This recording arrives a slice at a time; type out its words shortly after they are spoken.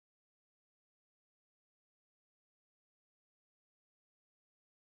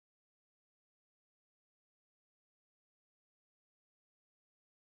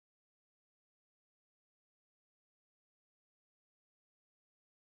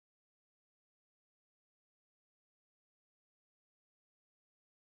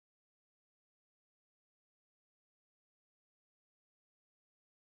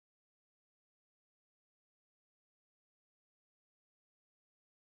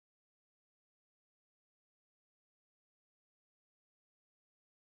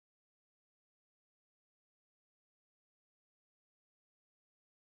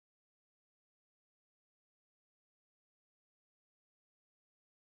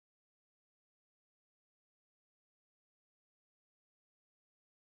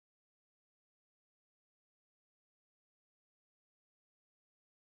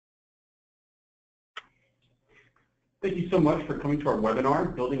Thank you so much for coming to our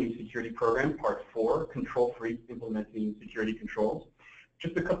webinar, Building a Security Program, Part 4, Control Freak Implementing Security Controls.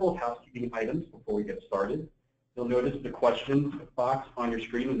 Just a couple of housekeeping items before we get started. You'll notice the questions box on your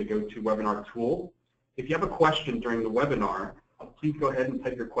screen is the GoToWebinar tool. If you have a question during the webinar, please go ahead and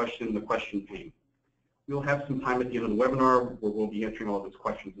type your question in the question pane. We'll have some time at the end of the webinar where we'll be answering all those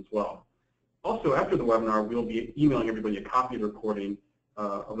questions as well. Also, after the webinar, we'll be emailing everybody a copy of the recording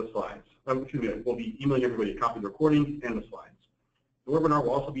of the slides. We'll be emailing everybody a copy of the recording and the slides. The webinar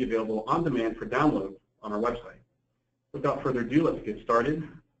will also be available on demand for download on our website. Without further ado, let's get started.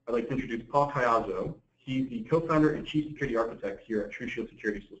 I'd like to introduce Paul Caiazzo. He's the co-founder and chief security architect here at TruShield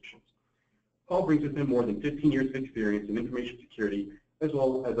Security Solutions. Paul brings with him more than 15 years of experience in information security, as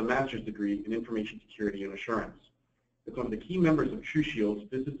well as a master's degree in information security and assurance. As one of the key members of TruShield's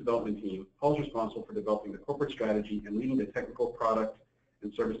business development team, Paul is responsible for developing the corporate strategy and leading the technical product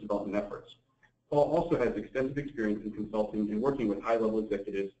and service development efforts. Paul also has extensive experience in consulting and working with high-level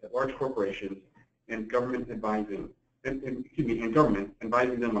executives at large corporations and government advising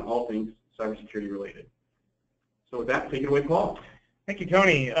them on all things cybersecurity related. So with that, take it away, Paul. Thank you,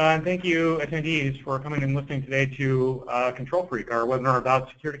 Tony, and thank you, attendees, for coming and listening today to Control Freak, our webinar about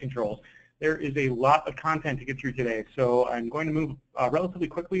security controls. There is a lot of content to get through today, so I'm going to move relatively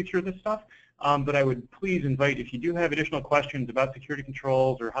quickly through this stuff, but I would please invite, if you do have additional questions about security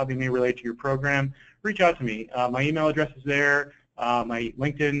controls or how they may relate to your program, reach out to me. My email address is there, my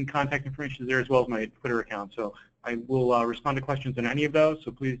LinkedIn contact information is there, as well as my Twitter account. So I will respond to questions on any of those, so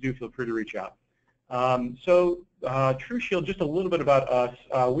please do feel free to reach out. TruShield, just a little bit about us.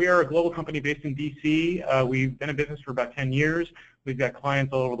 We are a global company based in DC. We've been in business for about 10 years. We've got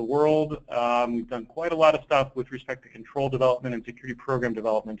clients all over the world. We've done quite a lot of stuff with respect to control development and security program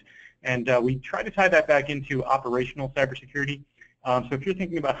development. And we try to tie that back into operational cybersecurity. So if you're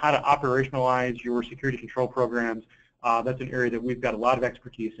thinking about how to operationalize your security control programs, that's an area that we've got a lot of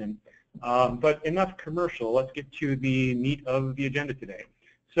expertise in. But enough commercial. Let's get to the meat of the agenda today.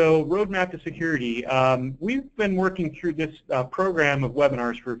 So roadmap to security. We've been working through this program of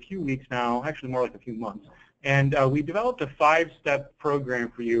webinars for a few weeks now, actually more like a few months. And we developed a 5-step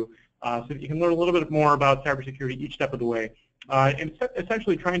program for you so that you can learn a little bit more about cybersecurity each step of the way. And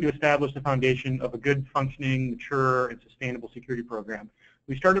essentially trying to establish the foundation of a good, functioning, mature, and sustainable security program.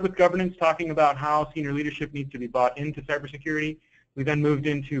 We started with governance, talking about how senior leadership needs to be bought into cybersecurity. We then moved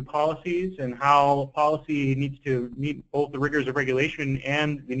into policies and how policy needs to meet both the rigors of regulation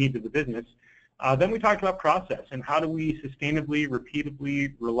and the needs of the business. Then we talked about process and how do we sustainably,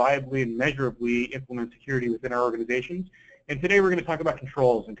 repeatably, reliably, and measurably implement security within our organizations. And today we're going to talk about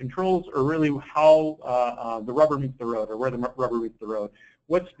controls. And controls are really how the rubber meets the road, or where the rubber meets the road.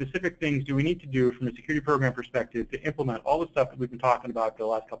 What specific things do we need to do from a security program perspective to implement all the stuff that we've been talking about for the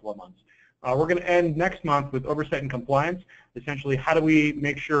last couple of months. We're going to end next month with oversight and compliance. Essentially, how do we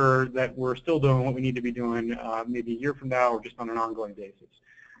make sure that we're still doing what we need to be doing maybe a year from now or just on an ongoing basis.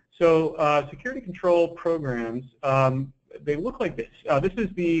 So security control programs, they look like this. This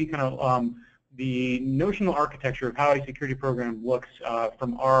is the kind of the notional architecture of how a security program looks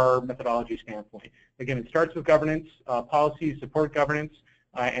from our methodology standpoint. Again, it starts with governance, policies support governance,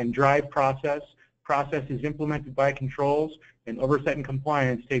 and drive process. Process is implemented by controls, and oversight and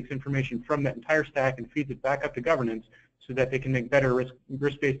compliance takes information from that entire stack and feeds it back up to governance so that they can make better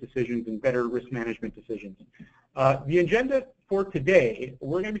risk-based decisions and better risk management decisions. The agenda for today,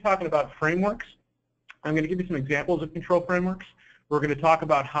 we're going to be talking about frameworks. I'm going to give you some examples of control frameworks. We're going to talk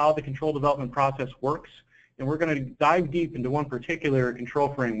about how the control development process works, and we're going to dive deep into one particular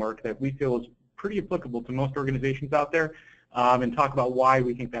control framework that we feel is pretty applicable to most organizations out there, and talk about why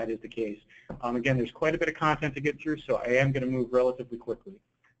we think that is the case. Again, there's quite a bit of content to get through, so I am going to move relatively quickly.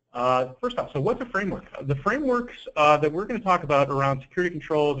 First off, so what's a framework? The frameworks that we're going to talk about around security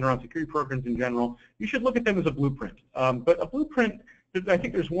controls and around security programs in general, you should look at them as a blueprint. But a blueprint, I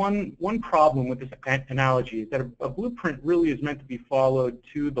think there's one problem with this analogy, is that a blueprint really is meant to be followed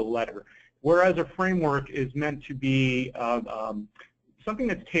to the letter, whereas a framework is meant to be something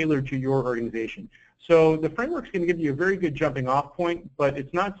that's tailored to your organization. So the framework's going to give you a very good jumping off point, but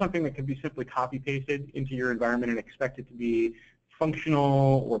it's not something that can be simply copy-pasted into your environment and expected to be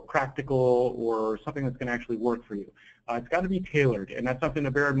functional or practical or something that's going to actually work for you. It's got to be tailored, and that's something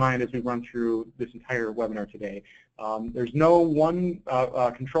to bear in mind as we run through this entire webinar today. There's no one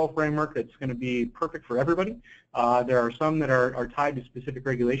control framework that's going to be perfect for everybody. There are some that are tied to specific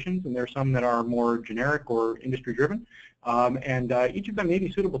regulations, and there are some that are more generic or industry-driven. And each of them may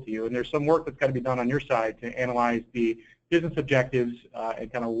be suitable to you, and there's some work that's got to be done on your side to analyze the business objectives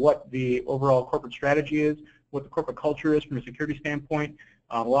and kind of what the overall corporate strategy is, what the corporate culture is from a security standpoint,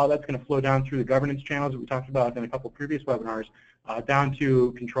 A lot of that's going to flow down through the governance channels that we talked about in a couple of previous webinars, down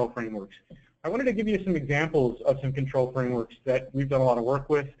to control frameworks. I wanted to give you some examples of some control frameworks that we've done a lot of work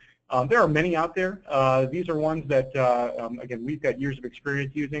with. There are many out there. These are ones that, again, we've got years of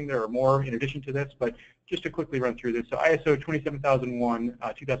experience using. There are more in addition to this, but just to quickly run through this. So ISO 27001,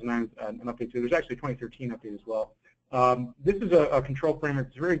 2009, an update. So there's actually a 2013 update as well. This is a control framework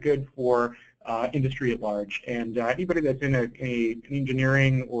that's very good for industry at large. And anybody that's in an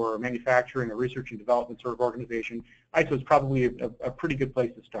engineering or manufacturing or research and development sort of organization, ISO is probably a pretty good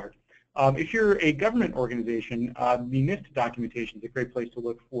place to start. If you're a government organization, the NIST documentation is a great place to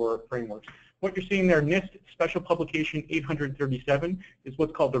look for frameworks. What you're seeing there, NIST Special Publication 837, is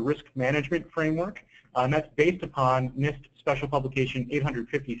what's called the Risk Management Framework. And that's based upon NIST Special Publication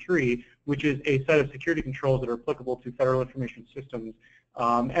 853, which is a set of security controls that are applicable to federal information systems,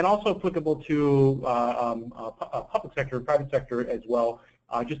 and also applicable to public sector and private sector as well.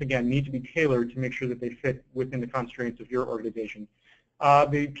 Just again, need to be tailored to make sure that they fit within the constraints of your organization.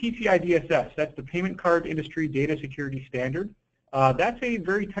 The PCI DSS, that's the Payment Card Industry Data Security Standard. That's a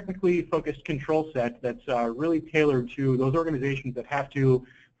very technically focused control set that's really tailored to those organizations that have to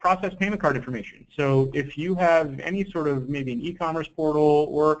process payment card information. So if you have any sort of maybe an e-commerce portal,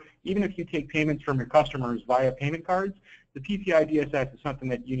 or even if you take payments from your customers via payment cards, the PCI DSS is something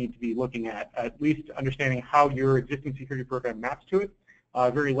that you need to be looking at least understanding how your existing security program maps to it.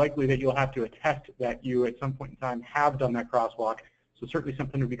 Very likely that you'll have to attest that you at some point in time have done that crosswalk. So certainly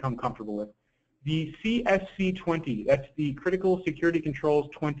something to become comfortable with. The CSC 20, that's the Critical Security Controls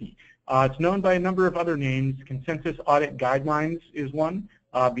 20. It's known by a number of other names. Consensus Audit Guidelines is one.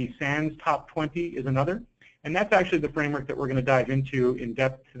 The SANS Top 20 is another. And that's actually the framework that we're going to dive into in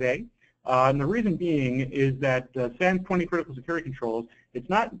depth today. And the reason being is that SANS 20 Critical Security Controls, it's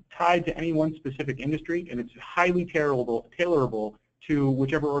not tied to any one specific industry, and it's highly tailorable to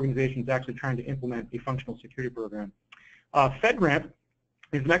whichever organization is actually trying to implement a functional security program. FedRAMP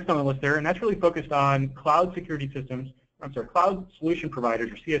is next on the list there, and that's really focused on cloud security systems, cloud solution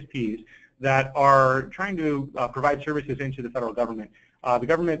providers, or CSPs, that are trying to provide services into the federal government. The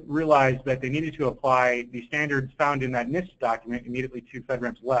government realized that they needed to apply the standards found in that NIST document immediately to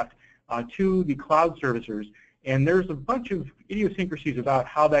FedRAMP's left to the cloud servicers. And there's a bunch of idiosyncrasies about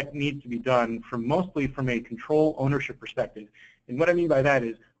how that needs to be done, mostly from a control ownership perspective. And what I mean by that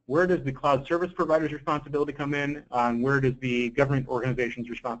is, where does the cloud service provider's responsibility come in? Where does the government organization's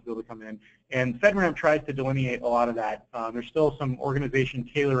responsibility come in? And FedRAMP tries to delineate a lot of that. There's still some organization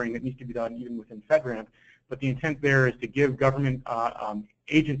tailoring that needs to be done even within FedRAMP, but the intent there is to give government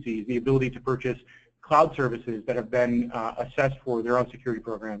agencies the ability to purchase cloud services that have been assessed for their own security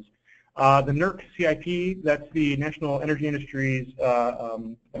programs. The NERC CIP, that's the National Energy Industry's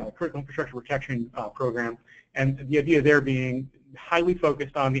Critical Infrastructure Protection Program, and the idea there being highly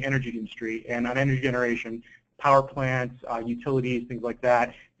focused on the energy industry and on energy generation, power plants, utilities, things like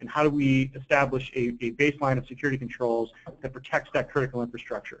that, and how do we establish a baseline of security controls that protects that critical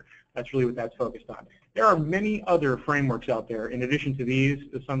infrastructure. That's really what that's focused on. There are many other frameworks out there in addition to these.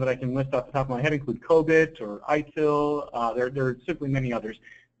 Some that I can list off the top of my head include COBIT or ITIL. There are simply many others.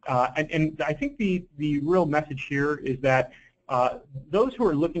 And I think the real message here is that those who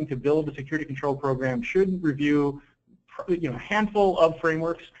are looking to build a security control program should review a handful of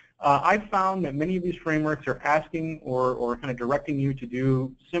frameworks. I've found that many of these frameworks are asking or kind of directing you to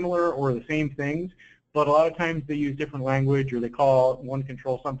do similar or the same things, but a lot of times they use different language, or they call one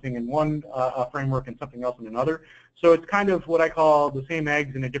control something in one framework and something else in another. So it's kind of what I call the same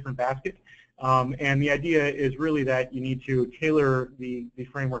eggs in a different basket. And the idea is really that you need to tailor the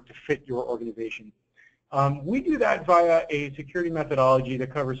framework to fit your organization. We do that via a security methodology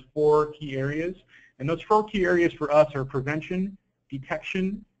that covers 4 key areas. And those 4 key areas for us are prevention,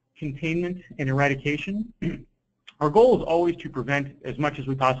 detection, containment, and eradication. Our goal is always to prevent as much as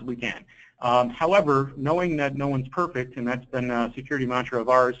we possibly can. However, knowing that no one's perfect, and that's been a security mantra of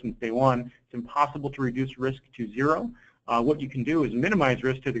ours since day one, it's impossible to reduce risk to 0. What you can do is minimize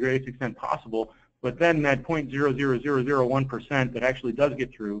risk to the greatest extent possible, but then that 0.00001% that actually does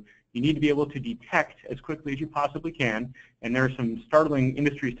get through, you need to be able to detect as quickly as you possibly can, and there are some startling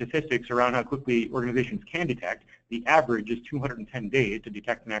industry statistics around how quickly organizations can detect. The average is 210 days to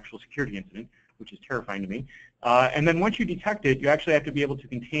detect an actual security incident, which is terrifying to me. And then once you detect it, you actually have to be able to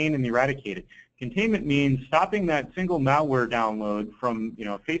contain and eradicate it. Containment means stopping that single malware download from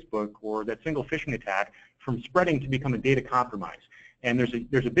Facebook, or that single phishing attack from spreading to become a data compromise. And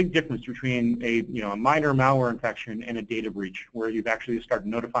there's a big difference between a minor malware infection and a data breach, where you've actually started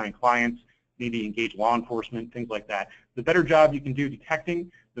notifying clients, maybe engage law enforcement, things like that. The better job you can do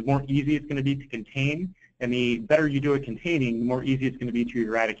detecting, the more easy it's going to be to contain. And the better you do at containing, the more easy it's going to be to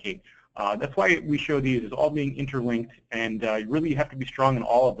eradicate. That's why we show these as all being interlinked, and you really have to be strong in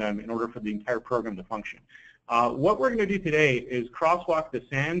all of them in order for the entire program to function. What we're going to do today is crosswalk the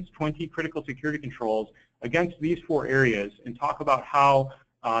SANS 20 critical security controls against these 4 areas and talk about how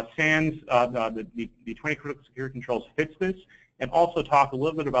SANS, the 20 critical security controls fits this, and also talk a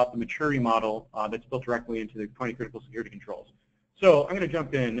little bit about the maturity model that's built directly into the 20 critical security controls. So I'm going to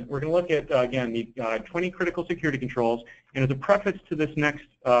jump in. We're going to look at, again, the 20 critical security controls. And as a preface to this next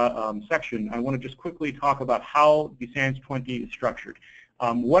section, I want to just quickly talk about how the SANS 20 is structured.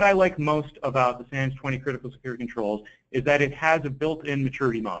 What I like most about the SANS 20 critical security controls is that it has a built-in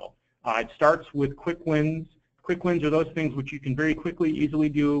maturity model. It starts with quick wins. Quick wins are those things which you can very quickly, easily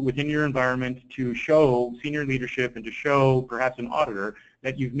do within your environment to show senior leadership and to show perhaps an auditor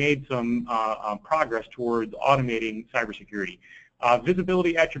that you've made some progress towards automating cybersecurity.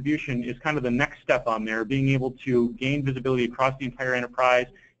 Visibility attribution is kind of the next step on there, being able to gain visibility across the entire enterprise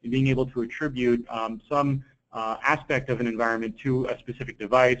and being able to attribute some aspect of an environment to a specific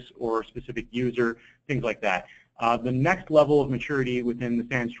device or a specific user, things like that. The next level of maturity within the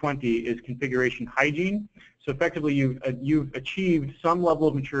SANS 20 is configuration hygiene. So effectively, you've achieved some level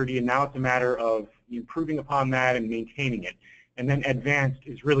of maturity, and now it's a matter of improving upon that and maintaining it. And then advanced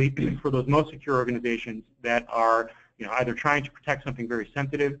is really for those most secure organizations that are either trying to protect something very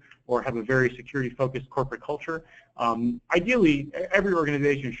sensitive or have a very security-focused corporate culture. Ideally, every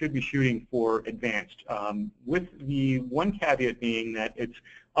organization should be shooting for advanced, with the one caveat being that it's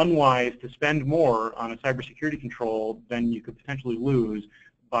unwise to spend more on a cybersecurity control than you could potentially lose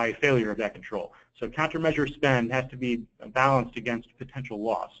by failure of that control. So countermeasure spend has to be balanced against potential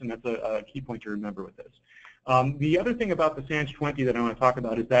loss, and that's a key point to remember with this. The other thing about the SANS 20 that I want to talk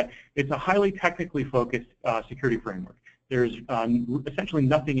about is that it's a highly technically focused security framework. There's essentially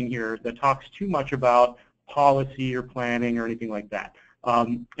nothing in here that talks too much about policy or planning or anything like that.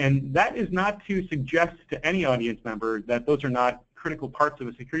 And that is not to suggest to any audience member that those are not critical parts of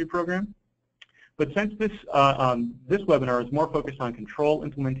a security program. But since this webinar is more focused on control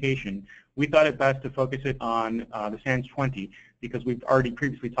implementation, we thought it best to focus it on the SANS 20 because we've already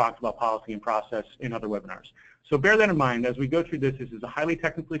previously talked about policy and process in other webinars. So bear that in mind as we go through this. This is a highly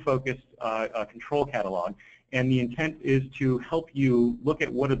technically focused control catalog, and the intent is to help you look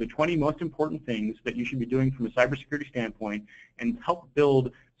at what are the 20 most important things that you should be doing from a cybersecurity standpoint and help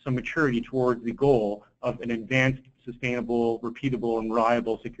build some maturity towards the goal of an advanced, sustainable, repeatable, and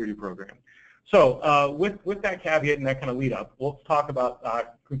reliable security program. So with that caveat and that kind of lead up, let's talk about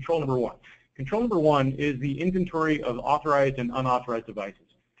control number 1. Control number 1 is the inventory of authorized and unauthorized devices.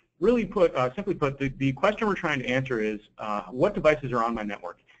 Really simply put, the question we're trying to answer is what devices are on my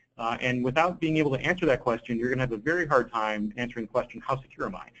network? And without being able to answer that question, you're going to have a very hard time answering the question, how secure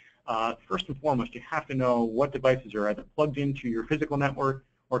am I? First and foremost, you have to know what devices are either plugged into your physical network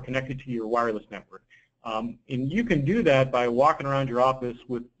or connected to your wireless network. And you can do that by walking around your office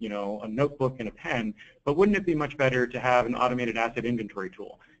with, a notebook and a pen, but wouldn't it be much better to have an automated asset inventory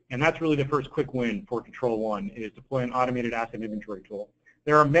tool? And that's really the first quick win for Control 1, is deploy an automated asset inventory tool.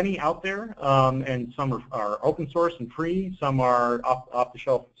 There are many out there, and some are open source and free. Some are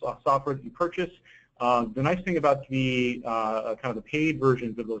off-the-shelf software that you purchase. The nice thing about the kind of the paid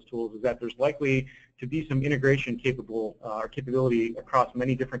versions of those tools is that there's likely to be some integration capability across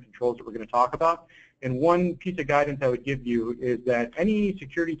many different controls that we're going to talk about. And one piece of guidance I would give you is that any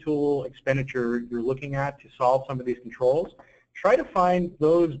security tool expenditure you're looking at to solve some of these controls, try to find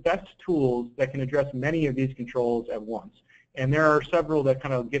those best tools that can address many of these controls at once. And there are several that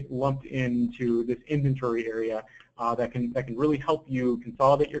kind of get lumped into this inventory area that can really help you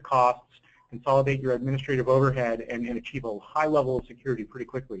consolidate your costs, consolidate your administrative overhead, and achieve a high level of security pretty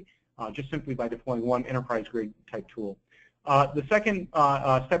quickly, just simply by deploying one enterprise-grade type tool. The second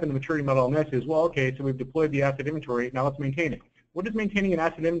step in the maturity model on this is, well, okay, so we've deployed the asset inventory, now let's maintain it. What does maintaining an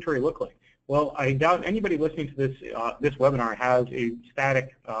asset inventory look like? Well, I doubt anybody listening to this this webinar has a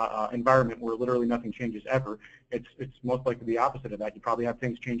static environment where literally nothing changes ever. It's most likely the opposite of that. You probably have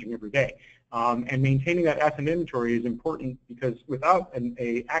things changing every day. And maintaining that asset inventory is important because without an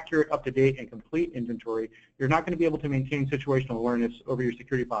accurate, up-to-date, and complete inventory, you're not going to be able to maintain situational awareness over your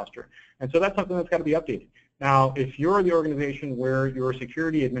security posture. And so that's something that's got to be updated. Now, if you're the organization where your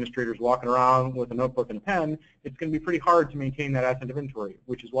security administrator is walking around with a notebook and a pen, it's going to be pretty hard to maintain that asset inventory,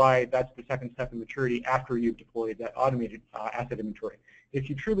 which is why that's the second step in maturity after you've deployed that automated asset inventory. If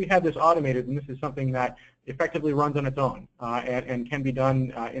you truly have this automated, then this is something that effectively runs on its own and can be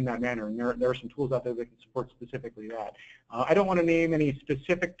done in that manner. And there are some tools out there that can support specifically that. I don't want to name any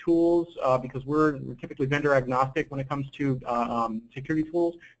specific tools because we're typically vendor agnostic when it comes to security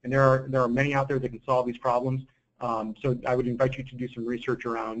tools, and there are many out there that can solve these problems. So I would invite you to do some research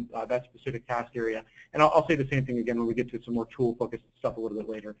around that specific task area. And I'll say the same thing again when we get to some more tool-focused stuff a little bit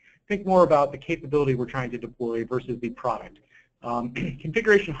later. Think more about the capability we're trying to deploy versus the product.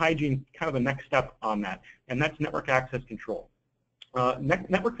 Configuration hygiene, kind of the next step on that, and that's network access control.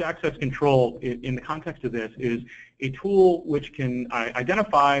 Network access control in the context of this is a tool which can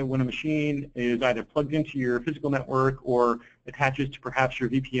identify when a machine is either plugged into your physical network or attaches to perhaps your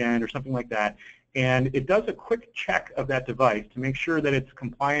VPN or something like that. And it does a quick check of that device to make sure that it's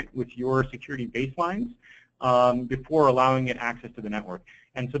compliant with your security baselines before allowing it access to the network.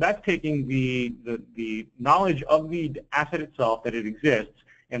 And so that's taking the knowledge of the asset itself, that it exists,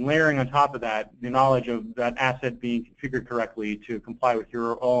 and layering on top of that the knowledge of that asset being configured correctly to comply with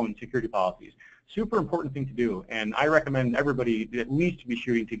your own security policies. Super important thing to do, and I recommend everybody at least be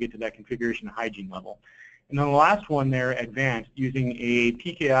shooting to get to that configuration hygiene level. And then the last one there, advanced, using a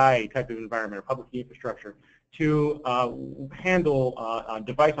PKI type of environment, or public key infrastructure, to handle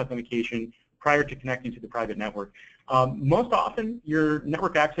device authentication prior to connecting to the private network. Most often, your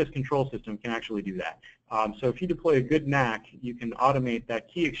network access control system can actually do that. So if you deploy a good NAC, you can automate that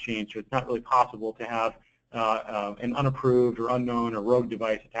key exchange, so it's not really possible to have an unapproved or unknown or rogue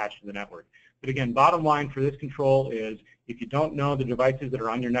device attached to the network. But again, bottom line for this control is if you don't know the devices that are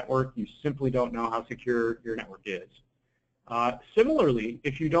on your network, you simply don't know how secure your network is. Similarly,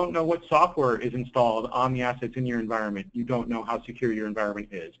 if you don't know what software is installed on the assets in your environment, you don't know how secure your environment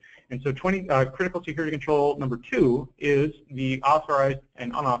is. And so critical security control number 2 is the authorized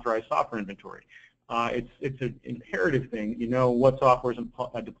and unauthorized software inventory. It's an imperative thing. You know what software is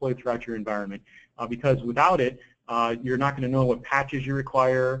deployed throughout your environment because without it, you're not going to know what patches you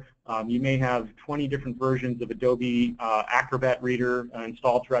require. You may have 20 different versions of Adobe Acrobat Reader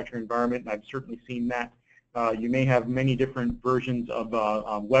installed throughout your environment, and I've certainly seen that. You may have many different versions of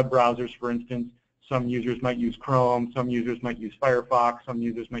web browsers, for instance. Some users might use Chrome, some users might use Firefox, some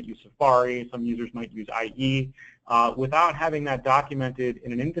users might use Safari, some users might use IE. Without having that documented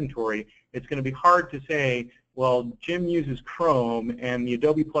in an inventory, it's going to be hard to say, well, Jim uses Chrome and the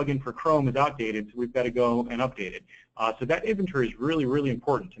Adobe plugin for Chrome is outdated, so we've got to go and update it. So that inventory is really, really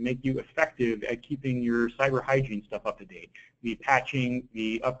important to make you effective at keeping your cyber hygiene stuff up to date, the patching,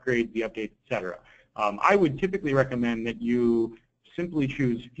 the upgrades, the updates, etc. I would typically recommend that you simply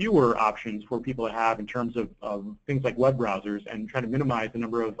choose fewer options for people to have in terms of things like web browsers and try to minimize the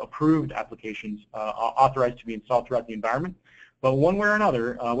number of approved applications authorized to be installed throughout the environment. But one way or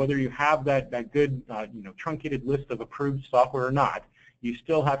another, whether you have that good truncated list of approved software or not, you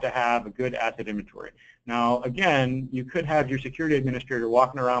still have to have a good asset inventory. Now, again, you could have your security administrator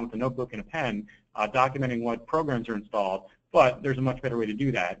walking around with a notebook and a pen documenting what programs are installed, but there's a much better way to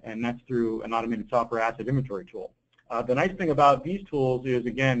do that, and that's through an automated software asset inventory tool. The nice thing about these tools is,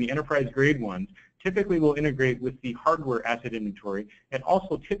 again, the enterprise-grade ones typically will integrate with the hardware asset inventory and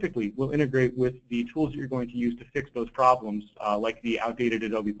also typically will integrate with the tools that you're going to use to fix those problems, like the outdated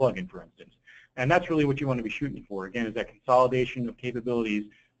Adobe plugin, for instance. And that's really what you want to be shooting for, again, is that consolidation of capabilities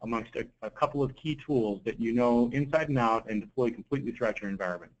amongst a couple of key tools that you know inside and out and deploy completely throughout your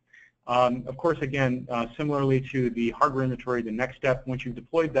environment. Of course, again, similarly to the hardware inventory, the next step once you've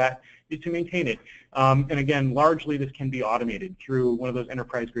deployed that is to maintain it. And again, largely this can be automated through one of those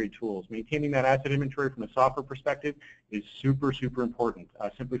enterprise-grade tools. Maintaining that asset inventory from a software perspective is super, super important.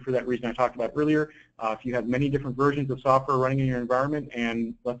 Simply for that reason I talked about earlier, if you have many different versions of software running in your environment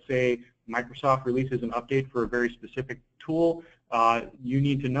and let's say Microsoft releases an update for a very specific tool, you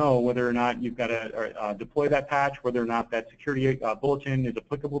need to know whether or not you've got to deploy that patch, whether or not that security bulletin is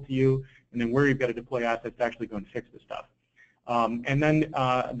applicable to you, and then where you've got to deploy assets to actually go and fix the stuff. And then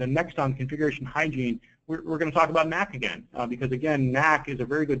the next on configuration hygiene, we're going to talk about NAC again, because again, NAC is a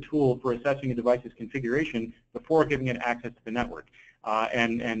very good tool for assessing a device's configuration before giving it access to the network.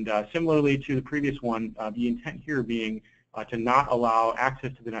 Similarly to the previous one, the intent here being to not allow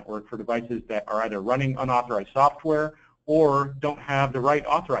access to the network for devices that are either running unauthorized software or don't have the right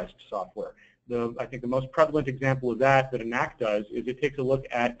authorized software. I think the most prevalent example of that a NAC does is it takes a look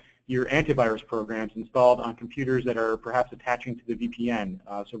at your antivirus programs installed on computers that are perhaps attaching to the VPN.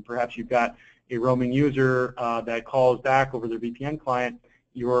 So perhaps you've got a roaming user that calls back over their VPN client.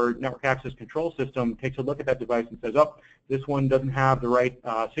 Your network access control system takes a look at that device and says, oh, this one doesn't have the right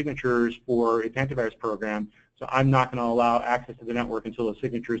signatures for its antivirus program, so I'm not going to allow access to the network until the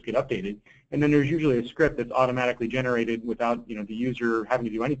signatures get updated. And then there's usually a script that's automatically generated without the user having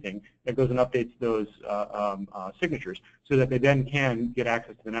to do anything that goes and updates those signatures so that they then can get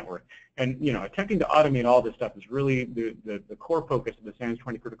access to the network. And attempting to automate all this stuff is really the core focus of the SANS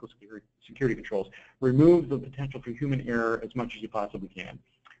 20 critical security controls. Remove the potential for human error as much as you possibly can.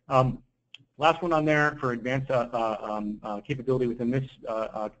 Last one on there for advanced capability within this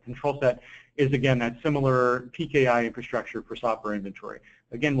control set is, again, that similar PKI infrastructure for software inventory.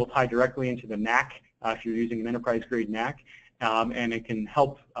 Again, we'll tie directly into the NAC if you're using an enterprise-grade NAC, and it can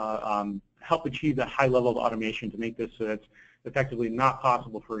help achieve that high level of automation to make this so that it's effectively not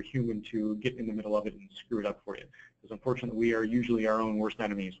possible for a human to get in the middle of it and screw it up for you. Because unfortunately, we are usually our own worst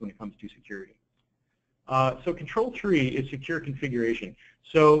enemies when it comes to security. So control 3 is secure configuration.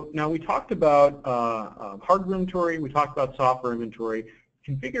 So now we talked about hardware inventory, we talked about software inventory.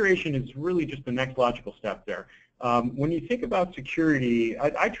 Configuration is really just the next logical step there. When you think about security,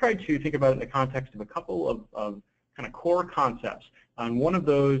 I try to think about it in the context of a couple of kind of core concepts. And one of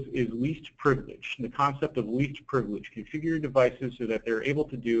those is least privilege, the concept of least privilege. Configure your devices so that they're able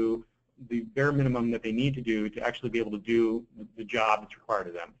to do the bare minimum that they need to do to actually be able to do the job that's required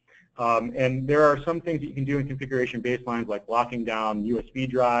of them. And there are some things that you can do in configuration baselines, like locking down USB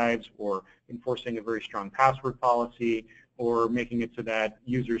drives or enforcing a very strong password policy or making it so that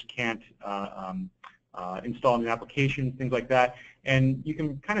users can't install new applications, things like that. And you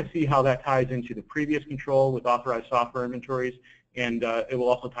can kind of see how that ties into the previous control with authorized software inventories, and it will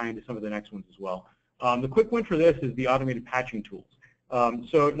also tie into some of the next ones as well. The quick win for this is the automated patching tools.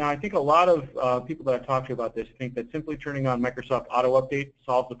 So now I think a lot of people that I've talked to about this think that simply turning on Microsoft Auto Update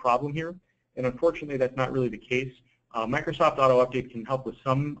solves the problem here, and unfortunately that's not really the case. Microsoft Auto Update can help with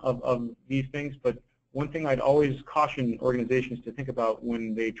some of these things, but one thing I'd always caution organizations to think about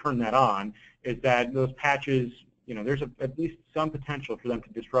when they turn that on is that those patches, there's at least some potential for them to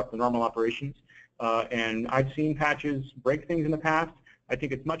disrupt the normal operations. And I've seen patches break things in the past. I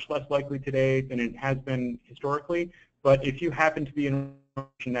think it's much less likely today than it has been historically. But if you happen to be in an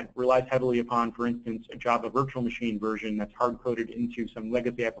organization that relies heavily upon, for instance, a Java virtual machine version that's hard-coded into some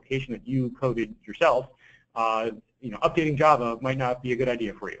legacy application that you coded yourself, updating Java might not be a good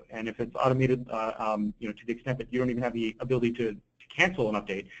idea for you. And if it's automated, to the extent that you don't even have the ability to cancel an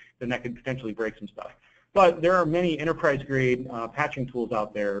update, then that could potentially break some stuff. But there are many enterprise-grade patching tools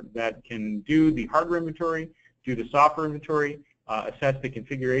out there that can do the hardware inventory, do the software inventory, assess the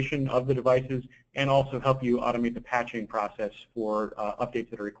configuration of the devices, and also help you automate the patching process for updates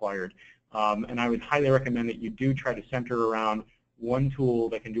that are required. And I would highly recommend that you do try to center around one tool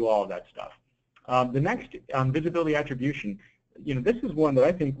that can do all of that stuff. The next, visibility attribution, this is one that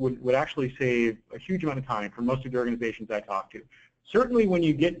I think would actually save a huge amount of time for most of the organizations I talk to. Certainly when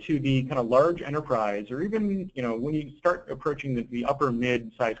you get to the kind of large enterprise, or even when you start approaching the upper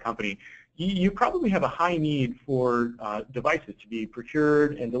mid-sized company, you probably have a high need for devices to be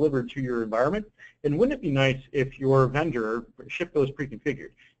procured and delivered to your environment. And wouldn't it be nice if your vendor shipped those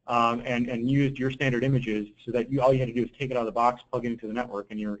pre-configured and used your standard images so that all you had to do is take it out of the box, plug it into the network,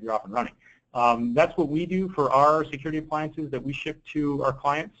 and you're off and running. That's what we do for our security appliances that we ship to our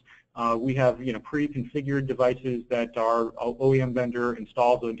clients. We have pre-configured devices that our OEM vendor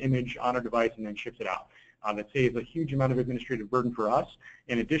installs an image on our device and then ships it out. That saves a huge amount of administrative burden for us,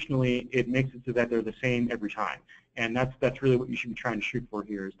 and additionally, it makes it so that they're the same every time. And that's really what you should be trying to shoot for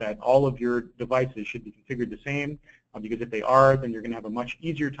here, is that all of your devices should be configured the same, because if they are, then you're going to have a much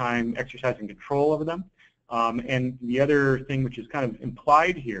easier time exercising control over them. And the other thing which is kind of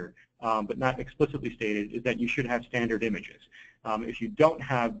implied here, but not explicitly stated, is that you should have standard images. If you don't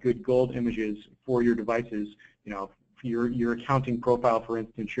have good gold images for your devices, your accounting profile, for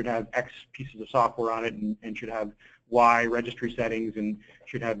instance, should have X pieces of software on it and should have Y registry settings and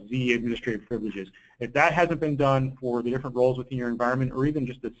should have Z administrative privileges. If that hasn't been done for the different roles within your environment, or even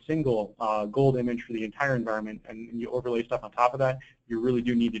just a single gold image for the entire environment, and you overlay stuff on top of that, you really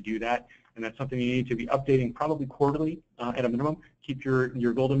do need to do that. And that's something you need to be updating probably quarterly at a minimum. Keep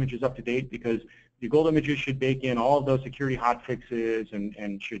your gold images up to date, because the gold images should bake in all of those security hotfixes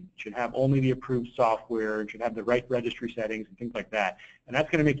and should have only the approved software and should have the right registry settings and things like that. And that's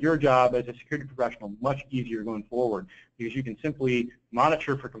going to make your job as a security professional much easier going forward, because you can simply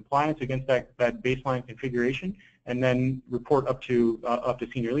monitor for compliance against that baseline configuration and then report up to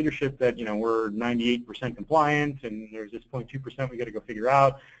senior leadership that we're 98% compliant and there's this 0.2% we got to go figure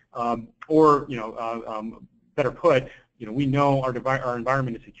out. Better put, we know our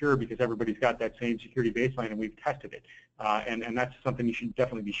environment is secure because everybody's got that same security baseline and we've tested it. And that's something you should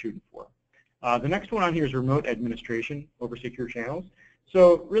definitely be shooting for. The next one on here is remote administration over secure channels.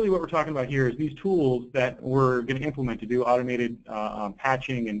 So really what we're talking about here is these tools that we're going to implement to do automated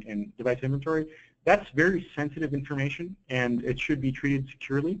patching and device inventory. That's very sensitive information, and it should be treated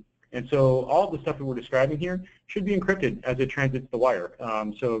securely. And so all of the stuff that we're describing here should be encrypted as it transits the wire.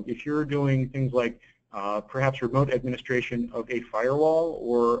 So if you're doing things like perhaps remote administration of a firewall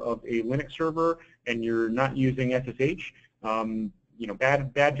or of a Linux server, and you're not using SSH,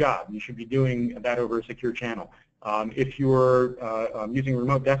 bad job. You should be doing that over a secure channel. If you're using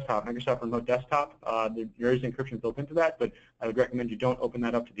remote desktop, Microsoft Remote Desktop, there is encryption built into that, but I would recommend you don't open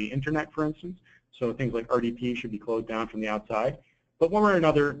that up to the internet, for instance. So things like RDP should be closed down from the outside. But one way or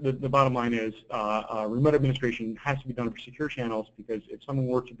another, the bottom line is remote administration has to be done over secure channels, because if someone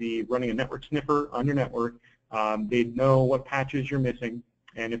were to be running a network sniffer on your network, they'd know what patches you're missing.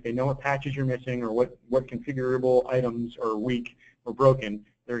 And if they know what patches you're missing or what configurable items are weak or broken,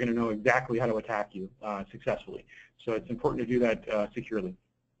 they're going to know exactly how to attack you successfully. So it's important to do that securely.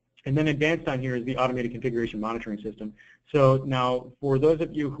 And then advanced on here is the automated configuration monitoring system. So now, for those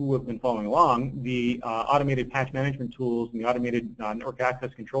of you who have been following along, the automated patch management tools and the automated network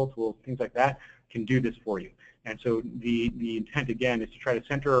access control tools, things like that, can do this for you. And so the intent, again, is to try to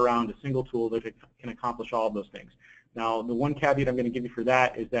center around a single tool that can accomplish all of those things. Now, the one caveat I'm going to give you for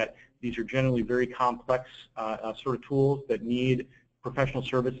that is that these are generally very complex sort of tools that need professional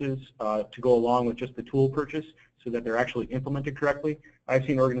services to go along with just the tool purchase, so that they're actually implemented correctly. I've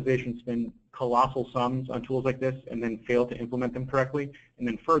seen organizations spend colossal sums on tools like this and then fail to implement them correctly, and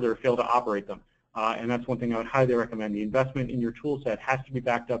then further fail to operate them. And that's one thing I would highly recommend. The investment in your tool set has to be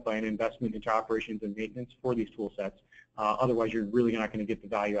backed up by an investment into operations and maintenance for these tool sets. Otherwise, you're really not going to get the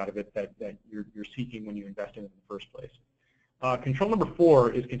value out of it that you're seeking when you invest in it in the first place. Control number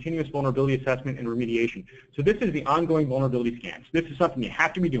 4 is continuous vulnerability assessment and remediation. So this is the ongoing vulnerability scans. This is something you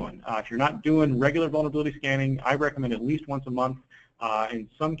have to be doing. If you're not doing regular vulnerability scanning, I recommend at least once a month. In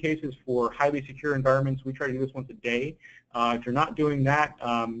some cases, for highly secure environments, we try to do this once a day. If you're not doing that,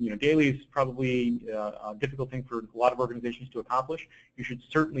 daily is probably a difficult thing for a lot of organizations to accomplish. You should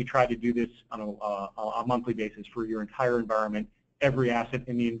certainly try to do this on a monthly basis for your entire environment, every asset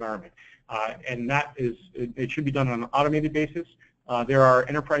in the environment. And that is, it should be done on an automated basis. There are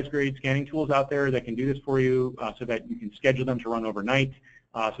enterprise-grade scanning tools out there that can do this for you, so that you can schedule them to run overnight,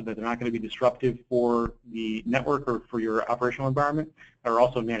 so that they're not going to be disruptive for the network or for your operational environment. There are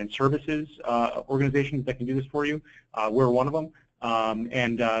also managed services organizations that can do this for you. We're one of them.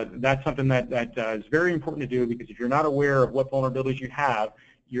 And that's something that is very important to do, because if you're not aware of what vulnerabilities you have,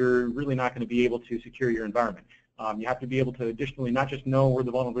 you're really not going to be able to secure your environment. You have to be able to additionally not just know where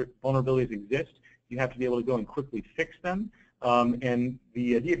the vulnerabilities exist, you have to be able to go and quickly fix them. And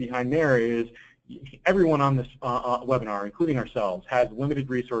the idea behind there is everyone on this webinar, including ourselves, has limited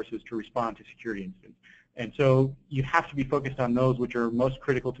resources to respond to security incidents. And so you have to be focused on those which are most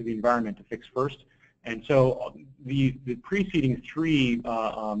critical to the environment to fix first. And so the preceding 3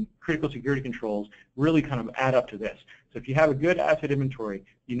 critical security controls really kind of add up to this. So if you have a good asset inventory,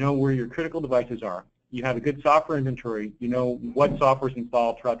 you know where your critical devices are. You have a good software inventory, you know what software is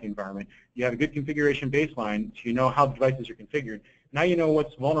installed throughout the environment. You have a good configuration baseline, so you know how the devices are configured. Now you know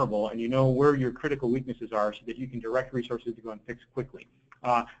what's vulnerable, and you know where your critical weaknesses are, so that you can direct resources to go and fix quickly.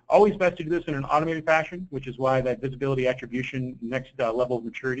 Always best to do this in an automated fashion, which is why that visibility attribution next level of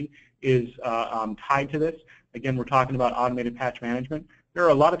maturity is tied to this. Again, we're talking about automated patch management. There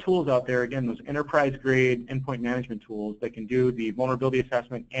are a lot of tools out there, again, those enterprise-grade endpoint management tools that can do the vulnerability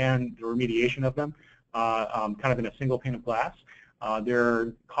assessment and the remediation of them. Kind of in a single pane of glass.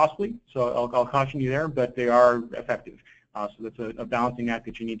 They're costly, so I'll caution you there, but they are effective. So that's a balancing act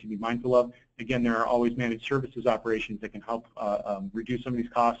that you need to be mindful of. Again, there are always managed services operations that can help reduce some of these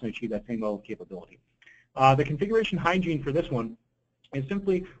costs and achieve that same level of capability. The configuration hygiene for this one is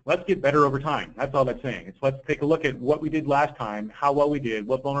simply, let's get better over time. That's all that's saying. It's let's take a look at what we did last time, how well we did,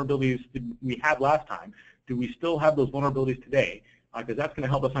 what vulnerabilities did we have last time. Do we still have those vulnerabilities today? Because that's going to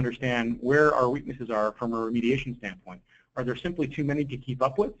help us understand where our weaknesses are from a remediation standpoint. Are there simply too many to keep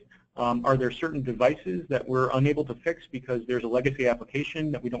up with? Are there certain devices that we're unable to fix because there's a legacy application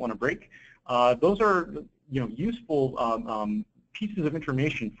that we don't want to break? Those are useful pieces of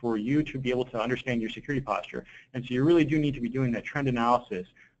information for you to be able to understand your security posture. And so you really do need to be doing that trend analysis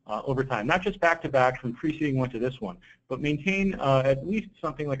over time, not just back-to-back from preceding one to this one, but maintain at least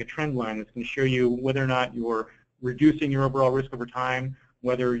something like a trend line that's going to show you whether or not you're reducing your overall risk over time,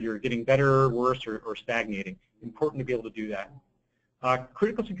 whether you're getting better, worse, or stagnating. Important to be able to do that.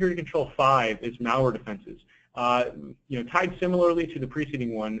 Critical security control 5 is malware defenses. Tied similarly to the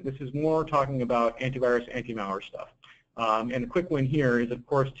preceding one, this is more talking about antivirus, anti-malware stuff. And the quick win here is, of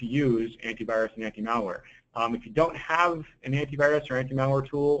course, to use antivirus and anti-malware. If you don't have an antivirus or anti-malware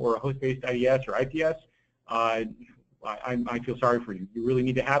tool or a host-based IDS or IPS, I feel sorry for you. You really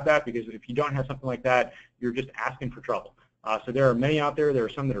need to have that, because if you don't have something like that, you're just asking for trouble. So there are many out there. There are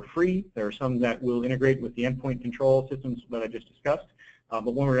some that are free. There are some that will integrate with the endpoint control systems that I just discussed. But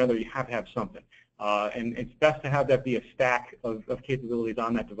one way or another, you have to have something. And it's best to have that be a stack of capabilities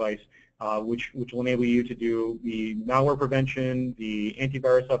on that device, which will enable you to do the malware prevention, the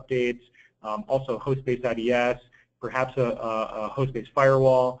antivirus updates, also host-based IDS, perhaps a host-based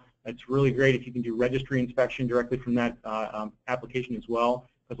firewall. It's really great if you can do registry inspection directly from that application as well,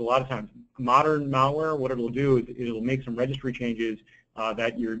 because a lot of times modern malware, what it'll do is it'll make some registry changes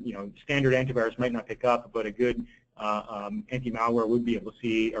that your standard antivirus might not pick up, but a good anti-malware would be able to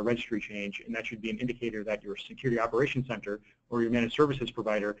see a registry change, and that should be an indicator that your security operations center or your managed services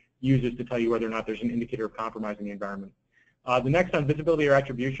provider uses to tell you whether or not there's an indicator of compromise in the environment. The next on visibility or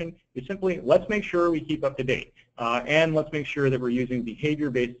attribution is simply, let's make sure we keep up to date, and let's make sure that we're using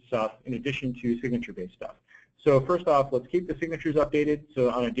behavior-based stuff in addition to signature-based stuff. So first off, let's keep the signatures updated.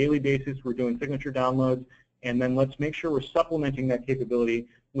 So on a daily basis, we're doing signature downloads, and then let's make sure we're supplementing that capability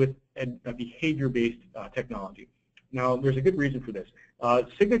with a behavior-based technology. Now, there's a good reason for this.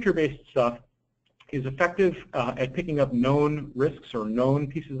 Signature-based stuff is effective at picking up known risks or known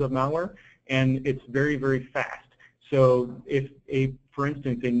pieces of malware, and it's very, very fast. So if, for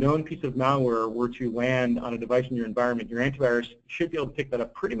instance, a known piece of malware were to land on a device in your environment, your antivirus should be able to pick that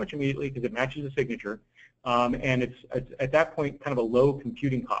up pretty much immediately because it matches the signature, and it's at that point kind of a low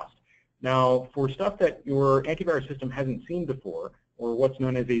computing cost. Now, for stuff that your antivirus system hasn't seen before, or what's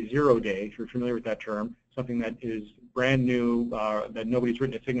known as a zero-day, if you're familiar with that term, something that is brand new, that nobody's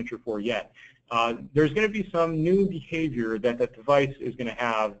written a signature for yet, there's going to be some new behavior that that device is going to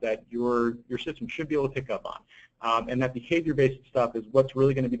have that your system should be able to pick up on. And that behavior-based stuff is what's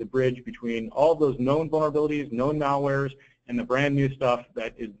really going to be the bridge between all of those known vulnerabilities, known malwares, and the brand new stuff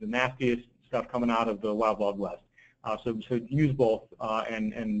that is the nastiest stuff coming out of the wild, wild west. So use both,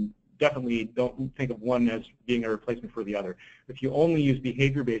 and definitely don't think of one as being a replacement for the other. If you only use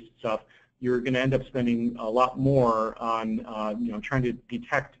behavior-based stuff, you're going to end up spending a lot more on trying to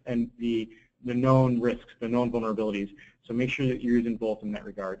detect the known risks, the known vulnerabilities. So make sure that you're using both in that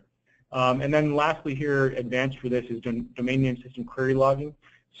regard. And then lastly here, advanced for this is domain name system query logging.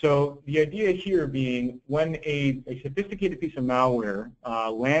 So the idea here being when a sophisticated piece of malware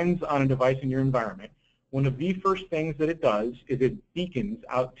lands on a device in your environment, one of the first things that it does is it beacons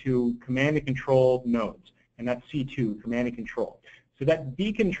out to command and control nodes, and that's C2, command and control. So that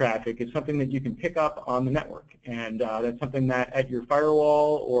beacon traffic is something that you can pick up on the network, and that's something that at your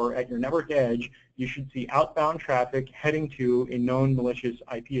firewall or at your network edge, you should see outbound traffic heading to a known malicious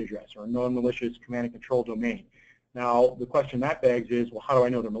IP address or a known malicious command and control domain. Now, the question that begs is, well, how do I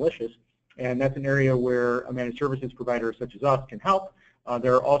know they're malicious? And that's an area where a managed services provider such as us can help.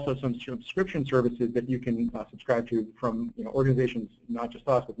 There are also some subscription services that you can subscribe to from organizations, not just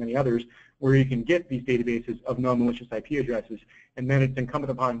us, but many others, where you can get these databases of known malicious IP addresses, and then it's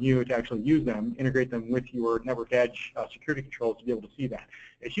incumbent upon you to actually use them, integrate them with your network edge security controls to be able to see that.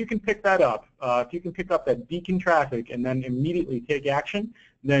 If you can pick that up, if you can pick up that beacon traffic and then immediately take action,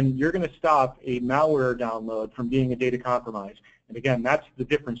 then you're going to stop a malware download from being a data compromise. And again, that's the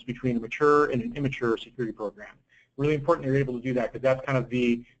difference between a mature and an immature security program. Really important you're able to do that because that's kind of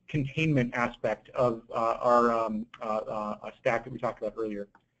the containment aspect of our stack that we talked about earlier.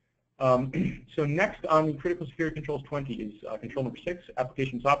 So next on the Critical Security Controls 20 is control number 6,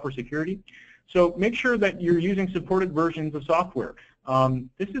 application software security. So make sure that you're using supported versions of software.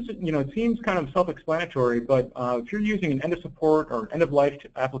 This is, it seems kind of self-explanatory, but if you're using an end-of-support or end-of-life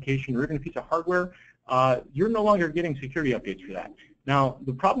application or even a piece of hardware, you're no longer getting security updates for that. Now,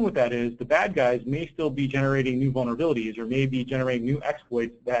 the problem with that is the bad guys may still be generating new vulnerabilities or may be generating new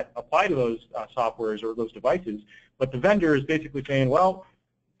exploits that apply to those softwares or those devices, but the vendor is basically saying, well,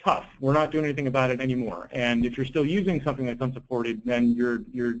 tough, we're not doing anything about it anymore. And if you're still using something that's unsupported, then you're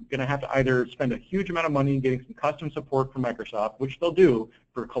going to have to either spend a huge amount of money getting some custom support from Microsoft, which they'll do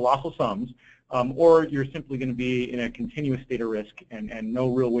for colossal sums, or you're simply going to be in a continuous state of risk and no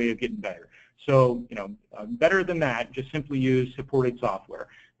real way of getting better. So, better than that, just simply use supported software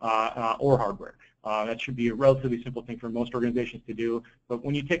or hardware. That should be a relatively simple thing for most organizations to do. But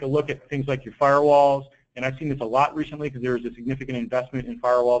when you take a look at things like your firewalls, and I've seen this a lot recently because there was a significant investment in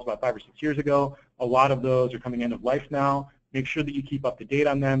firewalls about 5 or 6 years ago. A lot of those are coming end of life now. Make sure that you keep up to date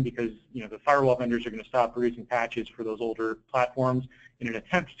on them because the firewall vendors are going to stop producing patches for those older platforms in an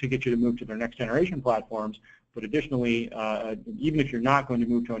attempt to get you to move to their next generation platforms. But additionally, even if you're not going to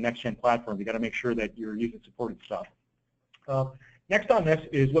move to a next-gen platform, you've got to make sure that you're using supported stuff. Next on this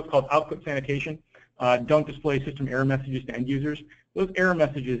is what's called output sanitation. Don't display system error messages to end users. Those error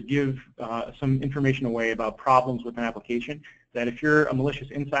messages give some information away about problems with an application that if you're a malicious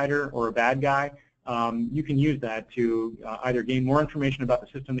insider or a bad guy, you can use that to either gain more information about the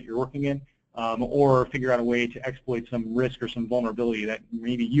system that you're working in or figure out a way to exploit some risk or some vulnerability that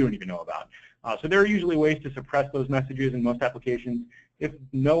maybe you don't even know about. So there are usually ways to suppress those messages in most applications. If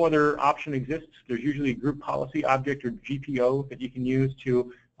no other option exists, there's usually a group policy object or GPO that you can use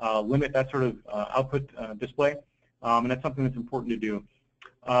to limit that sort of output display, and that's something that's important to do.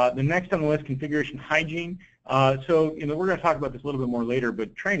 The next on the list, configuration hygiene. So we're going to talk about this a little bit more later,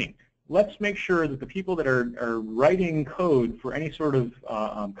 but training. Let's make sure that the people that are writing code for any sort of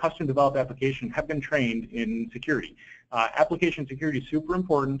custom developed application have been trained in security. Application security is super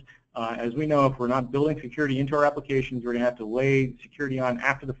important. As we know, if we're not building security into our applications, we're going to have to lay security on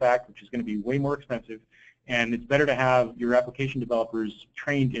after the fact, which is going to be way more expensive. And it's better to have your application developers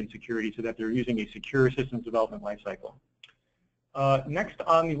trained in security so that they're using a secure systems development lifecycle. Next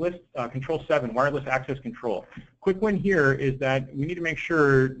on the list, Control 7, wireless access control. Quick one here is that we need to make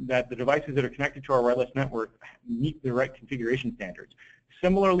sure that the devices that are connected to our wireless network meet the right configuration standards.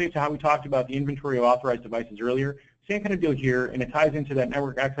 Similarly to how we talked about the inventory of authorized devices earlier, same kind of deal here, and it ties into that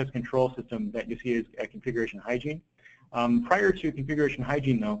network access control system that you see as configuration hygiene. Prior to configuration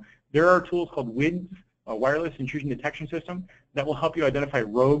hygiene, though, there are tools called WIDS, a wireless intrusion detection system, that will help you identify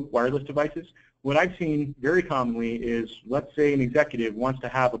rogue wireless devices. What I've seen very commonly is, let's say an executive wants to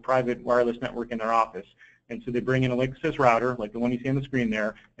have a private wireless network in their office, and so they bring in a Linksys router, like the one you see on the screen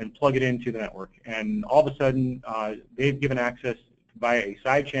there, and plug it into the network. And all of a sudden, they've given access via a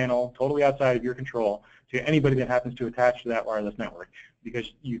side channel, totally outside of your control, to anybody that happens to attach to that wireless network,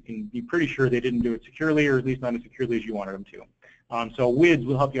 because you can be pretty sure they didn't do it securely, or at least not as securely as you wanted them to. So WIDS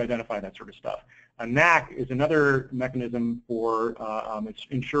will help you identify that sort of stuff. A NAC is another mechanism for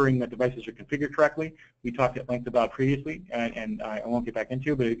ensuring that devices are configured correctly. We talked at length about previously, and I won't get back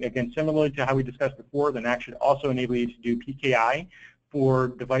into, but again, similarly to how we discussed before, the NAC should also enable you to do PKI for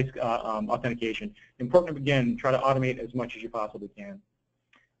device authentication. Important to, again, try to automate as much as you possibly can.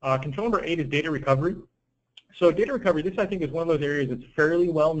 Control number 8 is data recovery. So data recovery, this I think is one of those areas that's fairly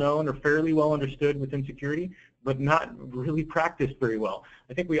well known or fairly well understood within security, but not really practiced very well.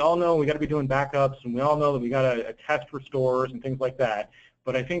 I think we all know we got to be doing backups, and we all know that we got to test restores and things like that.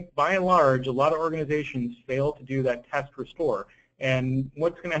 But I think by and large, a lot of organizations fail to do that test restore. And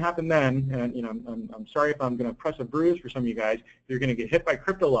what's going to happen then, and I'm sorry if I'm going to press a bruise for some of you guys, you're going to get hit by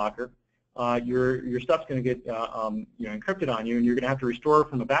CryptoLocker. Your stuff's going to get encrypted on you, and you're going to have to restore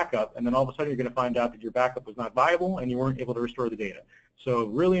from a backup, and then all of a sudden you're going to find out that your backup was not viable and you weren't able to restore the data. So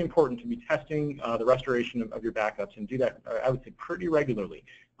really important to be testing the restoration of your backups, and do that, I would say, pretty regularly.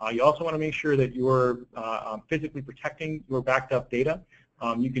 You also want to make sure that you're physically protecting your backed up data.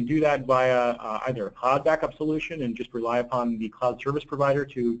 You can do that via either a cloud backup solution and just rely upon the cloud service provider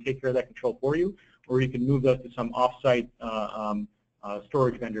to take care of that control for you, or you can move those to some off-site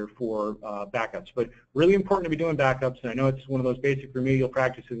storage vendor for backups. But really important to be doing backups, and I know it's one of those basic remedial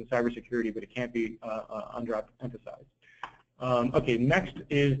practices in cybersecurity, but it can't be underemphasized. Okay, next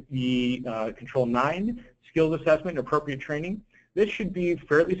is the Control 9, skills assessment and appropriate training. This should be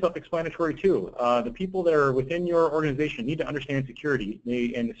fairly self-explanatory too. The people that are within your organization need to understand security,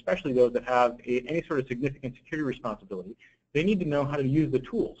 and especially those that have any sort of significant security responsibility. They need to know how to use the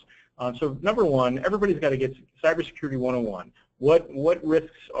tools. So number one, everybody's got to get cybersecurity 101. What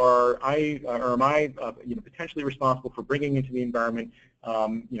risks am I potentially responsible for bringing into the environment?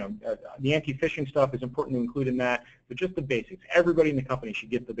 The anti-phishing stuff is important to include in that, but just the basics. Everybody in the company should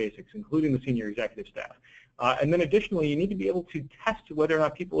get the basics, including the senior executive staff. And then additionally, you need to be able to test whether or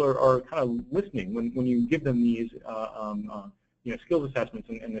not people are kind of listening when you give them these skills assessments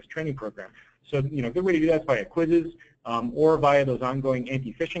and this training program. So a good way to do that is via quizzes or via those ongoing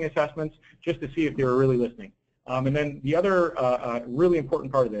anti-phishing assessments, just to see if they're really listening. And then the other really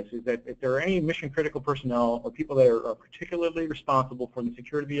important part of this is that if there are any mission-critical personnel or people that are particularly responsible for the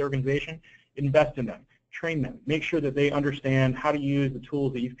security of the organization, invest in them, train them, make sure that they understand how to use the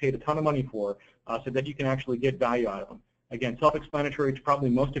tools that you've paid a ton of money for, so that you can actually get value out of them. Again, self-explanatory to probably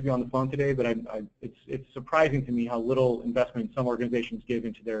most of you on the phone today, but it's surprising to me how little investment some organizations give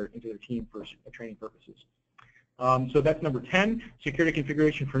into their team for training purposes. So that's number 10, security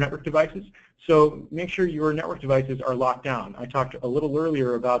configuration for network devices. So make sure your network devices are locked down. I talked a little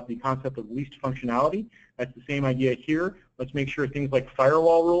earlier about the concept of least functionality. That's the same idea here. Let's make sure things like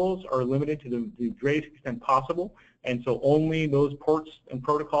firewall rules are limited to the greatest extent possible. And so only those ports and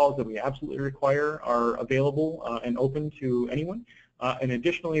protocols that we absolutely require are available and open to anyone. And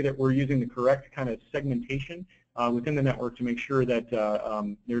additionally, that we're using the correct kind of segmentation within the network to make sure that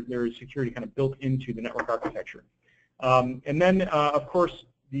there is security kind of built into the network architecture. And then, of course,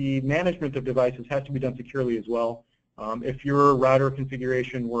 the management of devices has to be done securely as well. If your router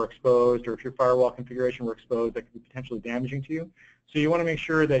configuration were exposed or if your firewall configuration were exposed, that could be potentially damaging to you. So you want to make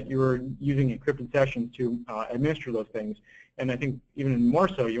sure that you're using encrypted sessions to administer those things. And I think even more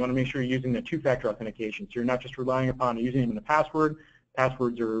so, you want to make sure you're using the two-factor authentication. So you're not just relying upon using them in a password.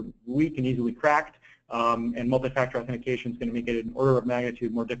 Passwords are weak and easily cracked. And multi-factor authentication is going to make it an order of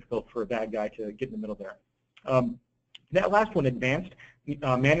magnitude more difficult for a bad guy to get in the middle there. That last one, advanced,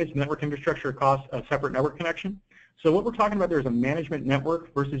 managed network infrastructure across a separate network connection. So what we're talking about there is a management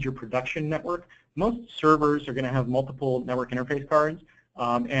network versus your production network. Most servers are going to have multiple network interface cards.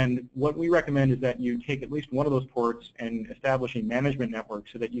 And what we recommend is that you take at least one of those ports and establish a management network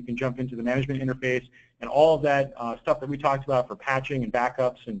so that you can jump into the management interface and all of that stuff that we talked about for patching and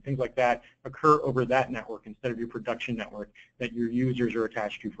backups and things like that occur over that network instead of your production network that your users are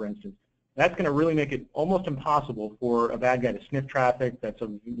attached to, for instance. That's going to really make it almost impossible for a bad guy to sniff traffic that's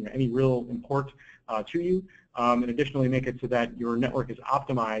of any real import to you, and additionally make it so that your network is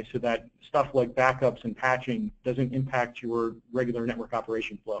optimized so that stuff like backups and patching doesn't impact your regular network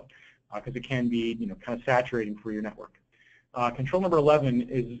operation flow, because it can be kind of saturating for your network. Control number 11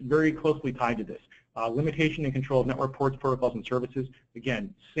 is very closely tied to this. Limitation and control of network ports, protocols, and services.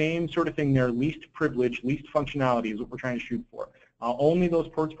 Again, same sort of thing there, least privilege, least functionality is what we're trying to shoot for. Only those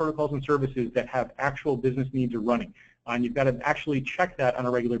ports, protocols, and services that have actual business needs are running. And you've got to actually check that on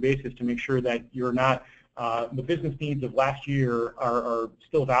a regular basis to make sure that you're not, the business needs of last year are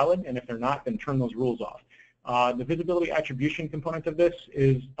still valid, and if they're not, then turn those rules off. The visibility attribution component of this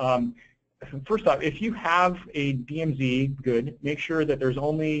is, first off, if you have a DMZ, good, make sure that there's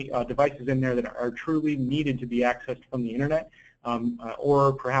only devices in there that are truly needed to be accessed from the internet,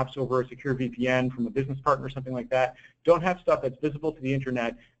 or perhaps over a secure VPN from a business partner or something like that. Don't have stuff that's visible to the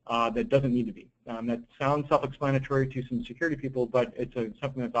internet that doesn't need to be. That sounds self-explanatory to some security people, but it's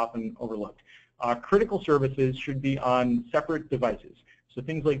something that's often overlooked. Critical services should be on separate devices. So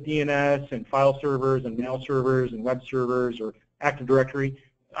things like DNS and file servers and mail servers and web servers or Active Directory,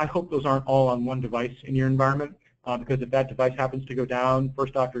 I hope those aren't all on one device in your environment, because if that device happens to go down,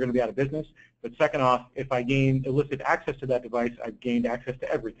 first off, you're going to be out of business. But second off, if I gain illicit access to that device, I've gained access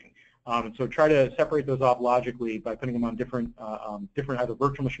to everything. And so try to separate those off logically by putting them on different either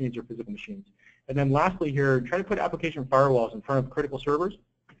virtual machines or physical machines. And then lastly here, try to put application firewalls in front of critical servers.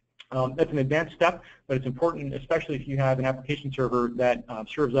 That's an advanced step, but it's important, especially if you have an application server that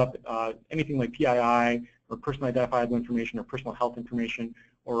serves up anything like PII or personally identifiable information or personal health information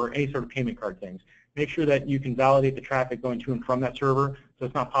or any sort of payment card things. Make sure that you can validate the traffic going to and from that server so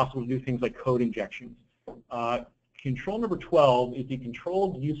it's not possible to do things like code injections. Control number 12 is the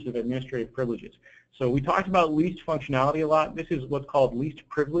controlled use of administrative privileges. So we talked about least functionality a lot. This is what's called least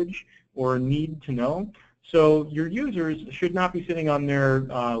privilege or need to know. So your users should not be sitting on their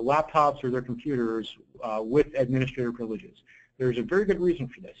laptops or their computers with administrative privileges. There's a very good reason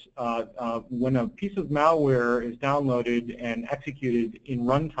for this. When a piece of malware is downloaded and executed in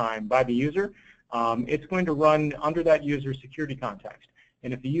runtime by the user, it's going to run under that user's security context.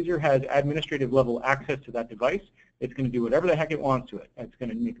 And if the user has administrative level access to that device, it's going to do whatever the heck it wants to it. It's going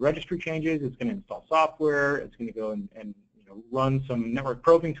to make registry changes, it's going to install software, it's going to go and run some network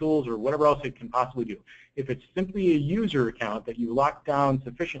probing tools or whatever else it can possibly do. If it's simply a user account that you lock down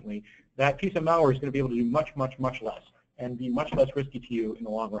sufficiently, that piece of malware is going to be able to do much, much, much less and be much less risky to you in the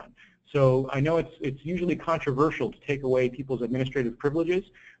long run. So I know it's usually controversial to take away people's administrative privileges,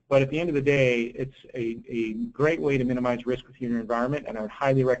 but at the end of the day, it's a great way to minimize risk within your environment, and I would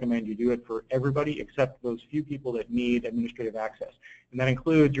highly recommend you do it for everybody except those few people that need administrative access. And that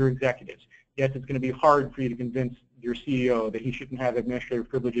includes your executives. Yes, it's going to be hard for you to convince your CEO that he shouldn't have administrative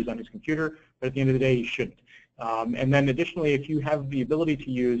privileges on his computer, but at the end of the day, he shouldn't. And then additionally, if you have the ability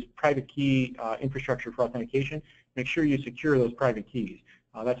to use private key infrastructure for authentication, make sure you secure those private keys.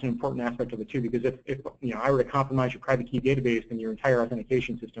 That's an important aspect of it too, because if I were to compromise your private key database, then your entire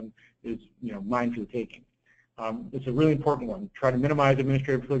authentication system is mine for the taking. It's a really important one. Try to minimize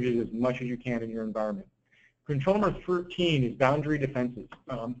administrative privileges as much as you can in your environment. Control number 13 is boundary defenses.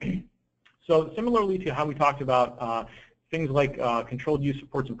 So similarly to how we talked about things like controlled use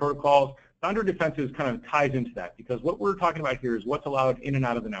of ports and protocols, boundary defenses kind of ties into that, because what we're talking about here is what's allowed in and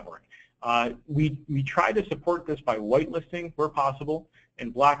out of the network. We try to support this by whitelisting where possible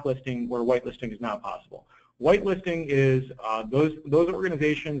and blacklisting where whitelisting is not possible. Whitelisting is those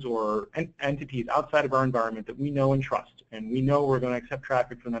organizations or entities outside of our environment that we know and trust, and we know we're going to accept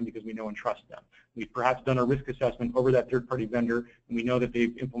traffic from them because we know and trust them. We've perhaps done a risk assessment over that third-party vendor, and we know that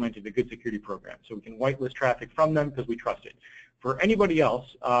they've implemented a good security program. So we can whitelist traffic from them because we trust it. For anybody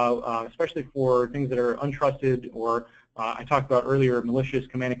else, especially for things that are untrusted or I talked about earlier malicious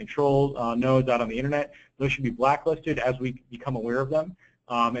command and control nodes out on the internet, those should be blacklisted as we become aware of them.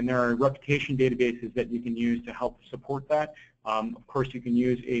 And there are reputation databases that you can use to help support that. Of course, you can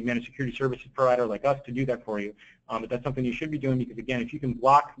use a managed security services provider like us to do that for you. But that's something you should be doing because, again, if you can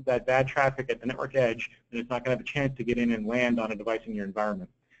block that bad traffic at the network edge, then it's not going to have a chance to get in and land on a device in your environment.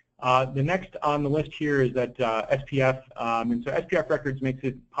 The next on the list here is that SPF. And so SPF records makes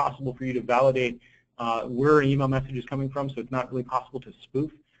it possible for you to validate where an email message is coming from, so it's not really possible to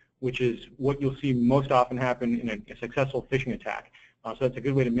spoof, which is what you'll see most often happen in a successful phishing attack. So that's a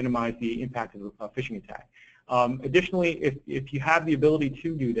good way to minimize the impact of a phishing attack. Additionally, if you have the ability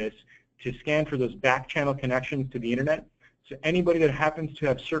to do this, to scan for those back channel connections to the internet, so anybody that happens to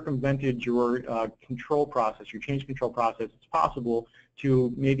have circumvented your control process, your change control process, it's possible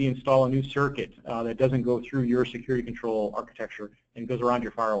to maybe install a new circuit that doesn't go through your security control architecture and goes around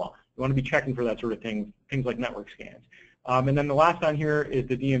your firewall. You want to be checking for that sort of thing, things like network scans. And then the last on here is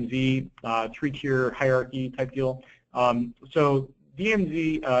the DMZ three-tier hierarchy type deal. So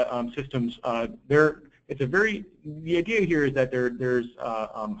DMZ systems, the idea here is that there's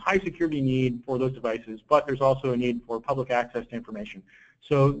high security need for those devices, but there's also a need for public access to information.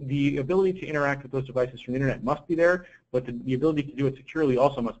 So the ability to interact with those devices from the internet must be there, but the ability to do it securely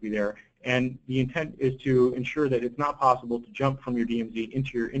also must be there. And the intent is to ensure that it's not possible to jump from your DMZ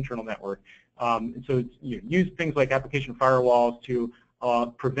into your internal network. And so use things like application firewalls to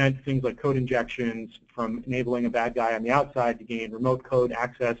prevent things like code injections from enabling a bad guy on the outside to gain remote code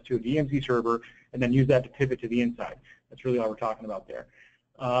access to a DMZ server and then use that to pivot to the inside. That's really all we're talking about there.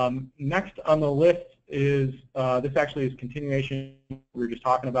 Next on the list is, this actually is continuation we were just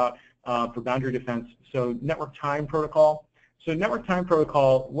talking about for boundary defense. So network time protocol. So network time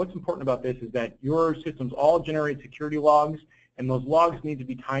protocol, what's important about this is that your systems all generate security logs, and those logs need to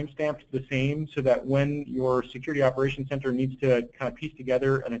be time-stamped the same so that when your security operations center needs to kind of piece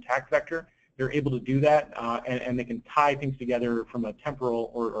together an attack vector, they're able to do that, and they can tie things together from a temporal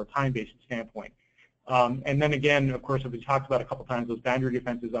or time-based standpoint. And then again, of course, as we talked about a couple times, those boundary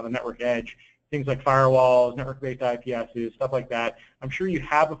defenses on the network edge, things like firewalls, network-based IPSs, stuff like that. I'm sure you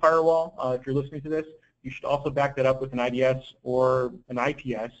have a firewall if you're listening to this. You should also back that up with an IDS or an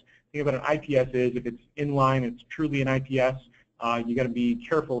IPS. Think about an IPS is if it's inline, it's truly an IPS. You got to be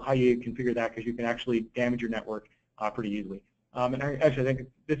careful how you configure that because you can actually damage your network pretty easily. And actually, I think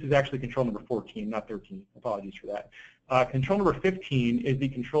this is actually control number 14, not 13. Apologies for that. Control number 15 is the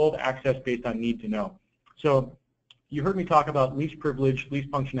controlled access based on need to know. So you heard me talk about least privilege, least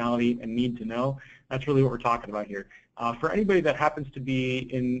functionality, and need to know. That's really what we're talking about here. For anybody that happens to be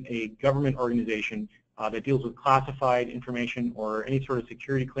in a government organization that deals with classified information or any sort of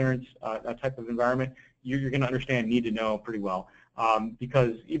security clearance, that type of environment, you're going to understand need to know pretty well.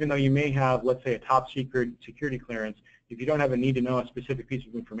 Because even though you may have, let's say, a top secret security clearance, if you don't have a need to know a specific piece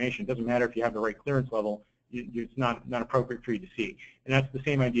of information, it doesn't matter if you have the right clearance level, it's not appropriate for you to see. And that's the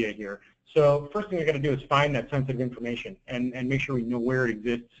same idea here. So first thing you're going to do is find that sensitive information and make sure we know where it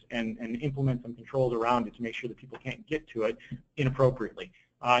exists and implement some controls around it to make sure that people can't get to it inappropriately.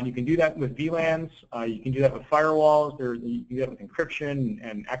 And you can do that with VLANs, you can do that with firewalls, you can do that with encryption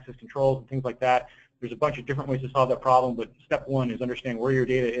and access controls and things like that. There's a bunch of different ways to solve that problem, but step one is understand where your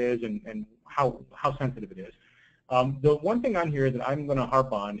data is and how sensitive it is. The one thing on here that I'm going to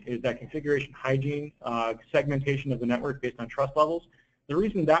harp on is that configuration hygiene, segmentation of the network based on trust levels. The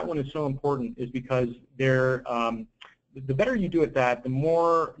reason that one is so important is because the better you do at that, the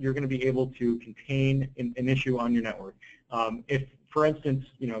more you're going to be able to contain an issue on your network. If, for instance,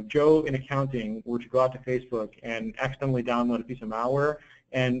 Joe in accounting were to go out to Facebook and accidentally download a piece of malware,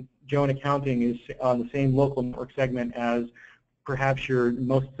 and Joe in accounting is on the same local network segment as perhaps your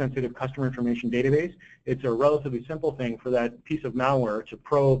most sensitive customer information database, it's a relatively simple thing for that piece of malware to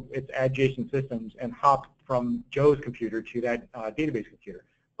probe its adjacent systems and hop from Joe's computer to that database computer.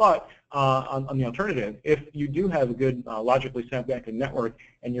 But on the alternative, if you do have a good logically segmented network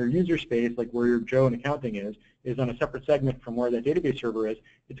and your user space, like where your Joe in accounting is on a separate segment from where that database server is,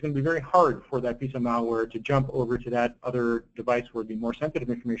 it's going to be very hard for that piece of malware to jump over to that other device where the more sensitive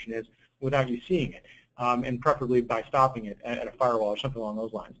information is without you seeing it, and preferably by stopping it at a firewall or something along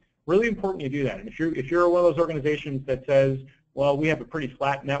those lines. Really important you do that. And if you're one of those organizations that says, well, we have a pretty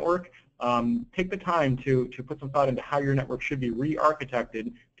flat network, take the time to put some thought into how your network should be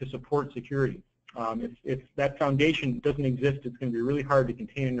re-architected to support security. If that foundation doesn't exist, it's going to be really hard to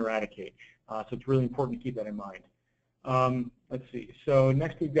contain and eradicate. So it's really important to keep that in mind. Let's see. So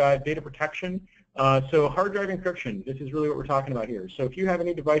next we've got data protection. So hard drive encryption, this is really what we're talking about here. So if you have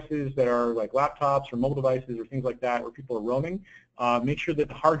any devices that are like laptops or mobile devices or things like that where people are roaming, make sure that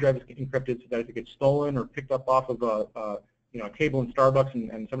the hard drive is encrypted so that if it gets stolen or picked up off of a table in Starbucks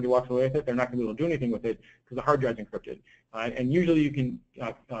and somebody walks away with it, they're not going to be able to do anything with it because the hard drive is encrypted. And usually you can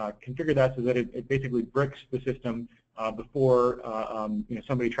configure that so that it basically bricks the system before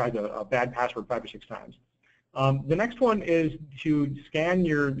somebody tries a bad password 5 or 6 times. The next one is to scan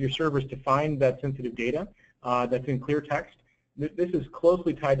your servers to find that sensitive data that's in clear text. This is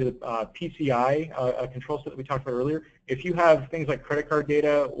closely tied to the PCI control set that we talked about earlier. If you have things like credit card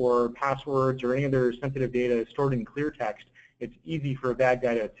data or passwords or any other sensitive data stored in clear text, it's easy for a bad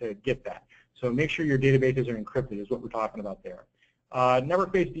guy to get that. So make sure your databases are encrypted is what we're talking about there.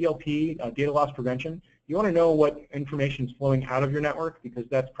 Network-based DLP, data loss prevention. You want to know what information is flowing out of your network because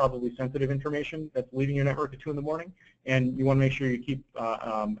that's probably sensitive information that's leaving your network at 2 in the morning, and you want to make sure you keep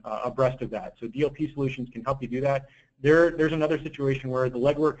abreast of that. So DLP solutions can help you do that. There's another situation where the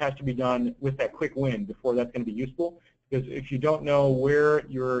legwork has to be done with that quick win before that's going to be useful, because if you don't know where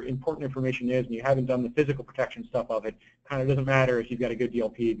your important information is and you haven't done the physical protection stuff of it, kind of doesn't matter if you've got a good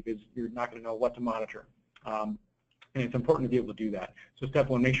DLP because you're not going to know what to monitor. And it's important to be able to do that. So step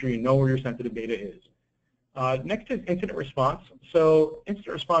 1, make sure you know where your sensitive data is. Next is incident response. So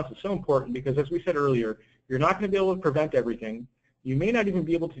incident response is so important because, as we said earlier, you're not going to be able to prevent everything. You may not even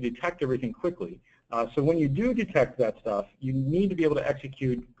be able to detect everything quickly. So when you do detect that stuff, you need to be able to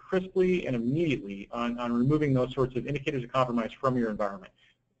execute crisply and immediately on removing those sorts of indicators of compromise from your environment.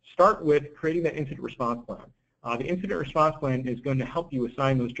 Start with creating that incident response plan. The incident response plan is going to help you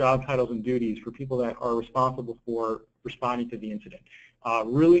assign those job titles and duties for people that are responsible for responding to the incident.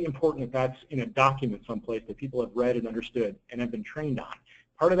 Really important that that's in a document someplace that people have read and understood and have been trained on.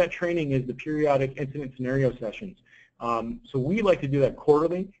 Part of that training is the periodic incident scenario sessions. So we like to do that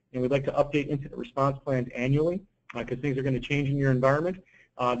quarterly, and we'd like to update incident response plans annually because things are going to change in your environment.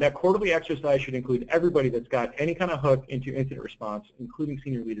 That quarterly exercise should include everybody that's got any kind of hook into incident response, including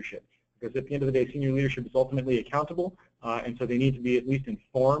senior leadership. Because at the end of the day, senior leadership is ultimately accountable, and so they need to be at least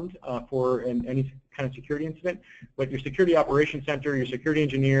informed for any kind of security incident. But your security operations center, your security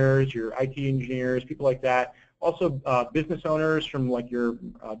engineers, your IT engineers, people like that, also business owners from like your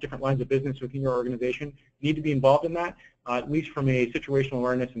different lines of business within your organization need to be involved in that, at least from a situational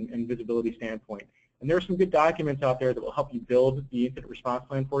awareness and visibility standpoint. And there are some good documents out there that will help you build the incident response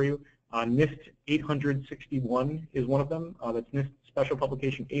plan for you. NIST 861 is one of them. That's NIST Special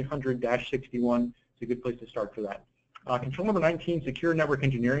Publication 800-61. It's a good place to start for that. Control number 19, secure network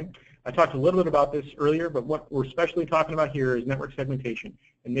engineering. I talked a little bit about this earlier, but what we're especially talking about here is network segmentation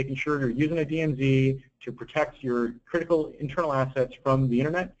and making sure you're using a DMZ to protect your critical internal assets from the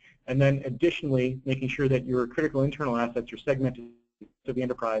internet, and then additionally making sure that your critical internal assets are segmented to the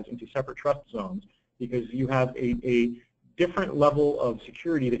enterprise into separate trust zones, because you have a different level of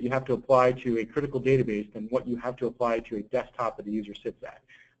security that you have to apply to a critical database than what you have to apply to a desktop that the user sits at.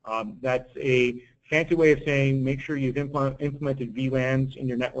 That's a fancy way of saying make sure you've implemented VLANs in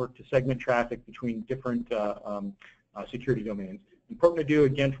your network to segment traffic between different security domains. Important to do,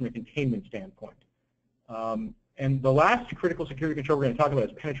 again, from a containment standpoint. And the last critical security control we're going to talk about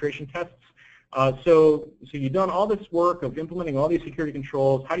is penetration tests. So you've done all this work of implementing all these security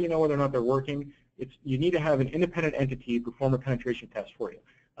controls. How do you know whether or not they're working? You need to have an independent entity perform a penetration test for you.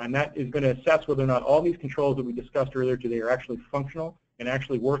 And that is going to assess whether or not all these controls that we discussed earlier today are actually functional and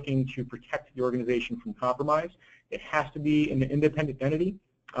actually working to protect the organization from compromise. It has to be an independent entity.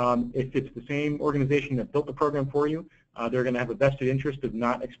 If it's the same organization that built the program for you, they're going to have a vested interest of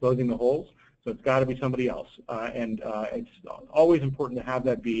not exposing the holes. So it's got to be somebody else. It's always important to have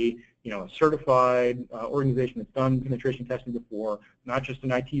that be a certified organization that's done penetration testing before, not just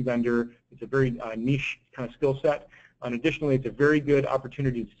an IT vendor. It's a very niche kind of skill set. And additionally, it's a very good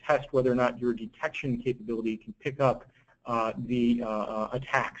opportunity to test whether or not your detection capability can pick up the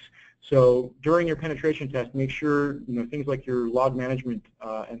attacks. So during your penetration test, make sure things like your log management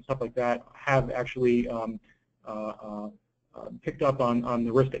and stuff like that have actually picked up on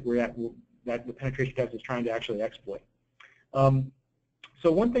the risk that we're at, that the penetration test is trying to actually exploit.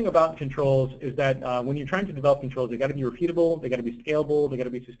 So one thing about controls is that when you're trying to develop controls, they got to be repeatable, they got to be scalable, they got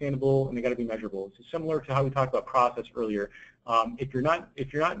to be sustainable, and they got to be measurable. It's similar to how we talked about process earlier. If you're not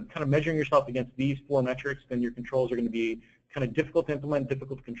kind of measuring yourself against these 4 metrics, then your controls are going to be kind of difficult to implement,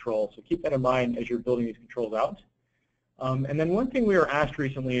 difficult to control. So keep that in mind as you're building these controls out. And then one thing we were asked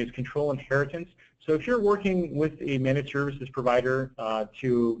recently is control inheritance. So if you're working with a managed services provider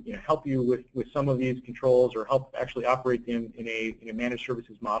to help you with some of these controls or help actually operate them in a managed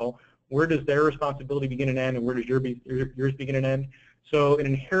services model, where does their responsibility begin and end, and where does yours begin and end? So an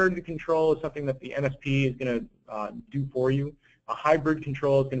inherited control is something that the MSP is going to do for you. A hybrid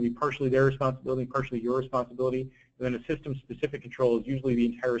control is going to be partially their responsibility, partially your responsibility. And then a system-specific control is usually the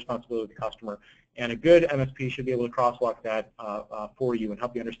entire responsibility of the customer. And a good MSP should be able to crosswalk that for you and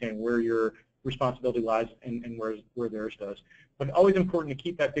help you understand where your responsibility lies and where theirs does. But always important to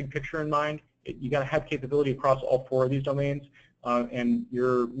keep that big picture in mind. You got to have capability across all 4 of these domains. And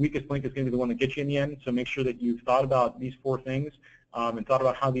your weakest link is going to be the one that gets you in the end. So make sure that you've thought about these 4 things and thought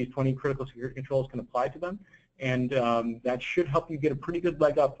about how these 20 critical security controls can apply to them. And that should help you get a pretty good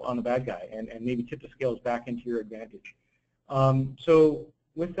leg up on the bad guy and maybe tip the scales back into your advantage. So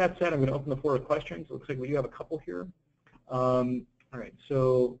with that said, I'm going to open the floor to questions. It looks like we do have a couple here. All right,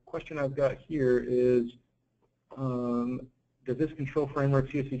 so question I've got here is, does this control framework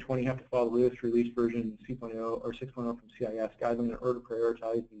CSC 20 have to follow the latest release version 6.0 or 6.0 from CIS guideline in order to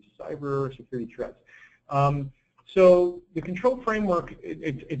prioritize these cyber security threats? So the control framework,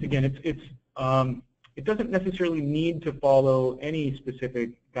 it doesn't necessarily need to follow any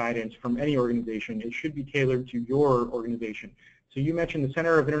specific guidance from any organization. It should be tailored to your organization. So you mentioned the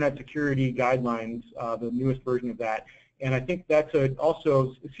Center of Internet Security Guidelines, the newest version of that. And I think that's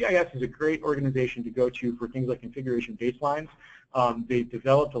also, CIS is a great organization to go to for things like configuration baselines. They've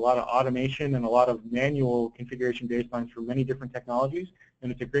developed a lot of automation and a lot of manual configuration baselines for many different technologies.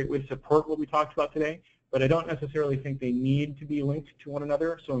 And it's a great way to support what we talked about today. But I don't necessarily think they need to be linked to one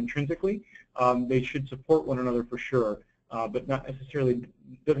another. So intrinsically, they should support one another for sure, but not necessarily,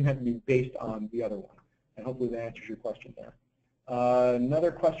 doesn't have to be based on the other one. And hopefully that answers your question there.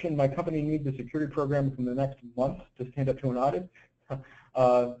 Another question, my company needs a security program from the next month to stand up to an audit.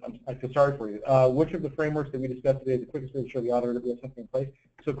 I feel sorry for you. Which of the frameworks that we discussed today is the quickest way to show the auditor that we have something in place?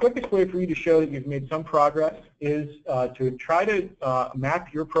 So the quickest way for you to show that you've made some progress is to try to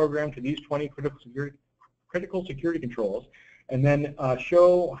map your program to these 20 critical security controls, and then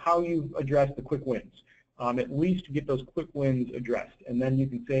show how you've addressed the quick wins. At least get those quick wins addressed. And then you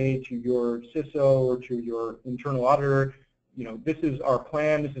can say to your CISO or to your internal auditor, you know, this is our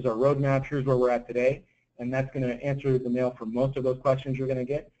plan, this is our roadmap, here's where we're at today. And that's going to answer the mail for most of those questions you're going to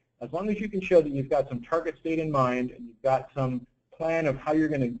get. As long as you can show that you've got some target state in mind and you've got some plan of how you're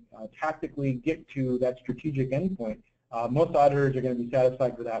going to tactically get to that strategic endpoint, most auditors are going to be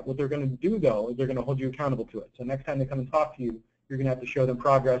satisfied with that. What they're going to do, though, is they're going to hold you accountable to it. So next time they come and talk to you, you're going to have to show them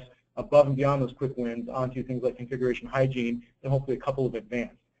progress above and beyond those quick wins onto things like configuration hygiene and hopefully a couple of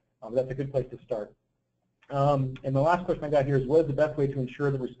advanced. That's a good place to start. And the last question I got here is, what is the best way to ensure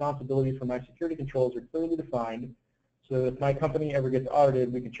the responsibilities for my security controls are clearly defined so that if my company ever gets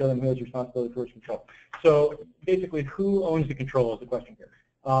audited, we can show them who has responsibility for its control? So basically, who owns the control is the question here.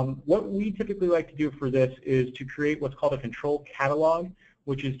 What we typically like to do for this is to create what's called a control catalog,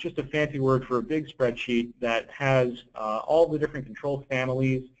 which is just a fancy word for a big spreadsheet that has all the different control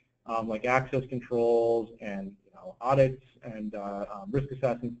families, like access controls and audits and risk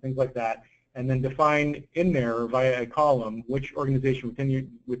assessments, things like that, and then define in there via a column which organization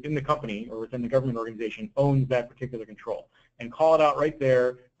within the company or within the government organization owns that particular control, and call it out right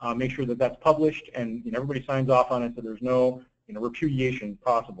there. Make sure that that's published and everybody signs off on it, so there's no repudiation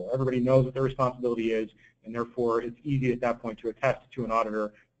possible. Everybody knows what their responsibility is, and therefore it's easy at that point to attest to an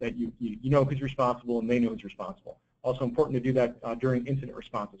auditor that you know who's responsible and they know who's responsible. Also important to do that during incident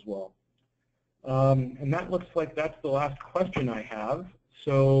response as well. And that looks like that's the last question I have.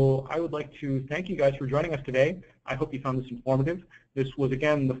 So I would like to thank you guys for joining us today. I hope you found this informative. This was,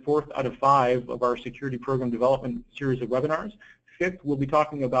 again, the 4th out of 5 of our security program development series of webinars. 5th, we'll be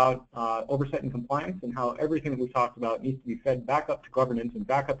talking about oversight and compliance and how everything that we've talked about needs to be fed back up to governance and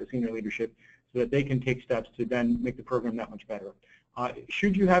back up to senior leadership so that they can take steps to then make the program that much better.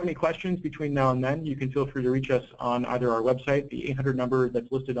 Should you have any questions between now and then, you can feel free to reach us on either our website, the 800 number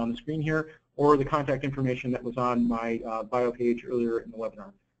that's listed on the screen here, or the contact information that was on my bio page earlier in the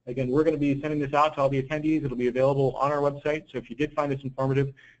webinar. Again, we're going to be sending this out to all the attendees. It'll be available on our website. So if you did find this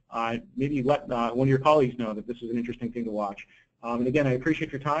informative, maybe let one of your colleagues know that this is an interesting thing to watch. And again, I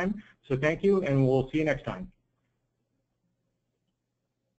appreciate your time. So thank you, and we'll see you next time.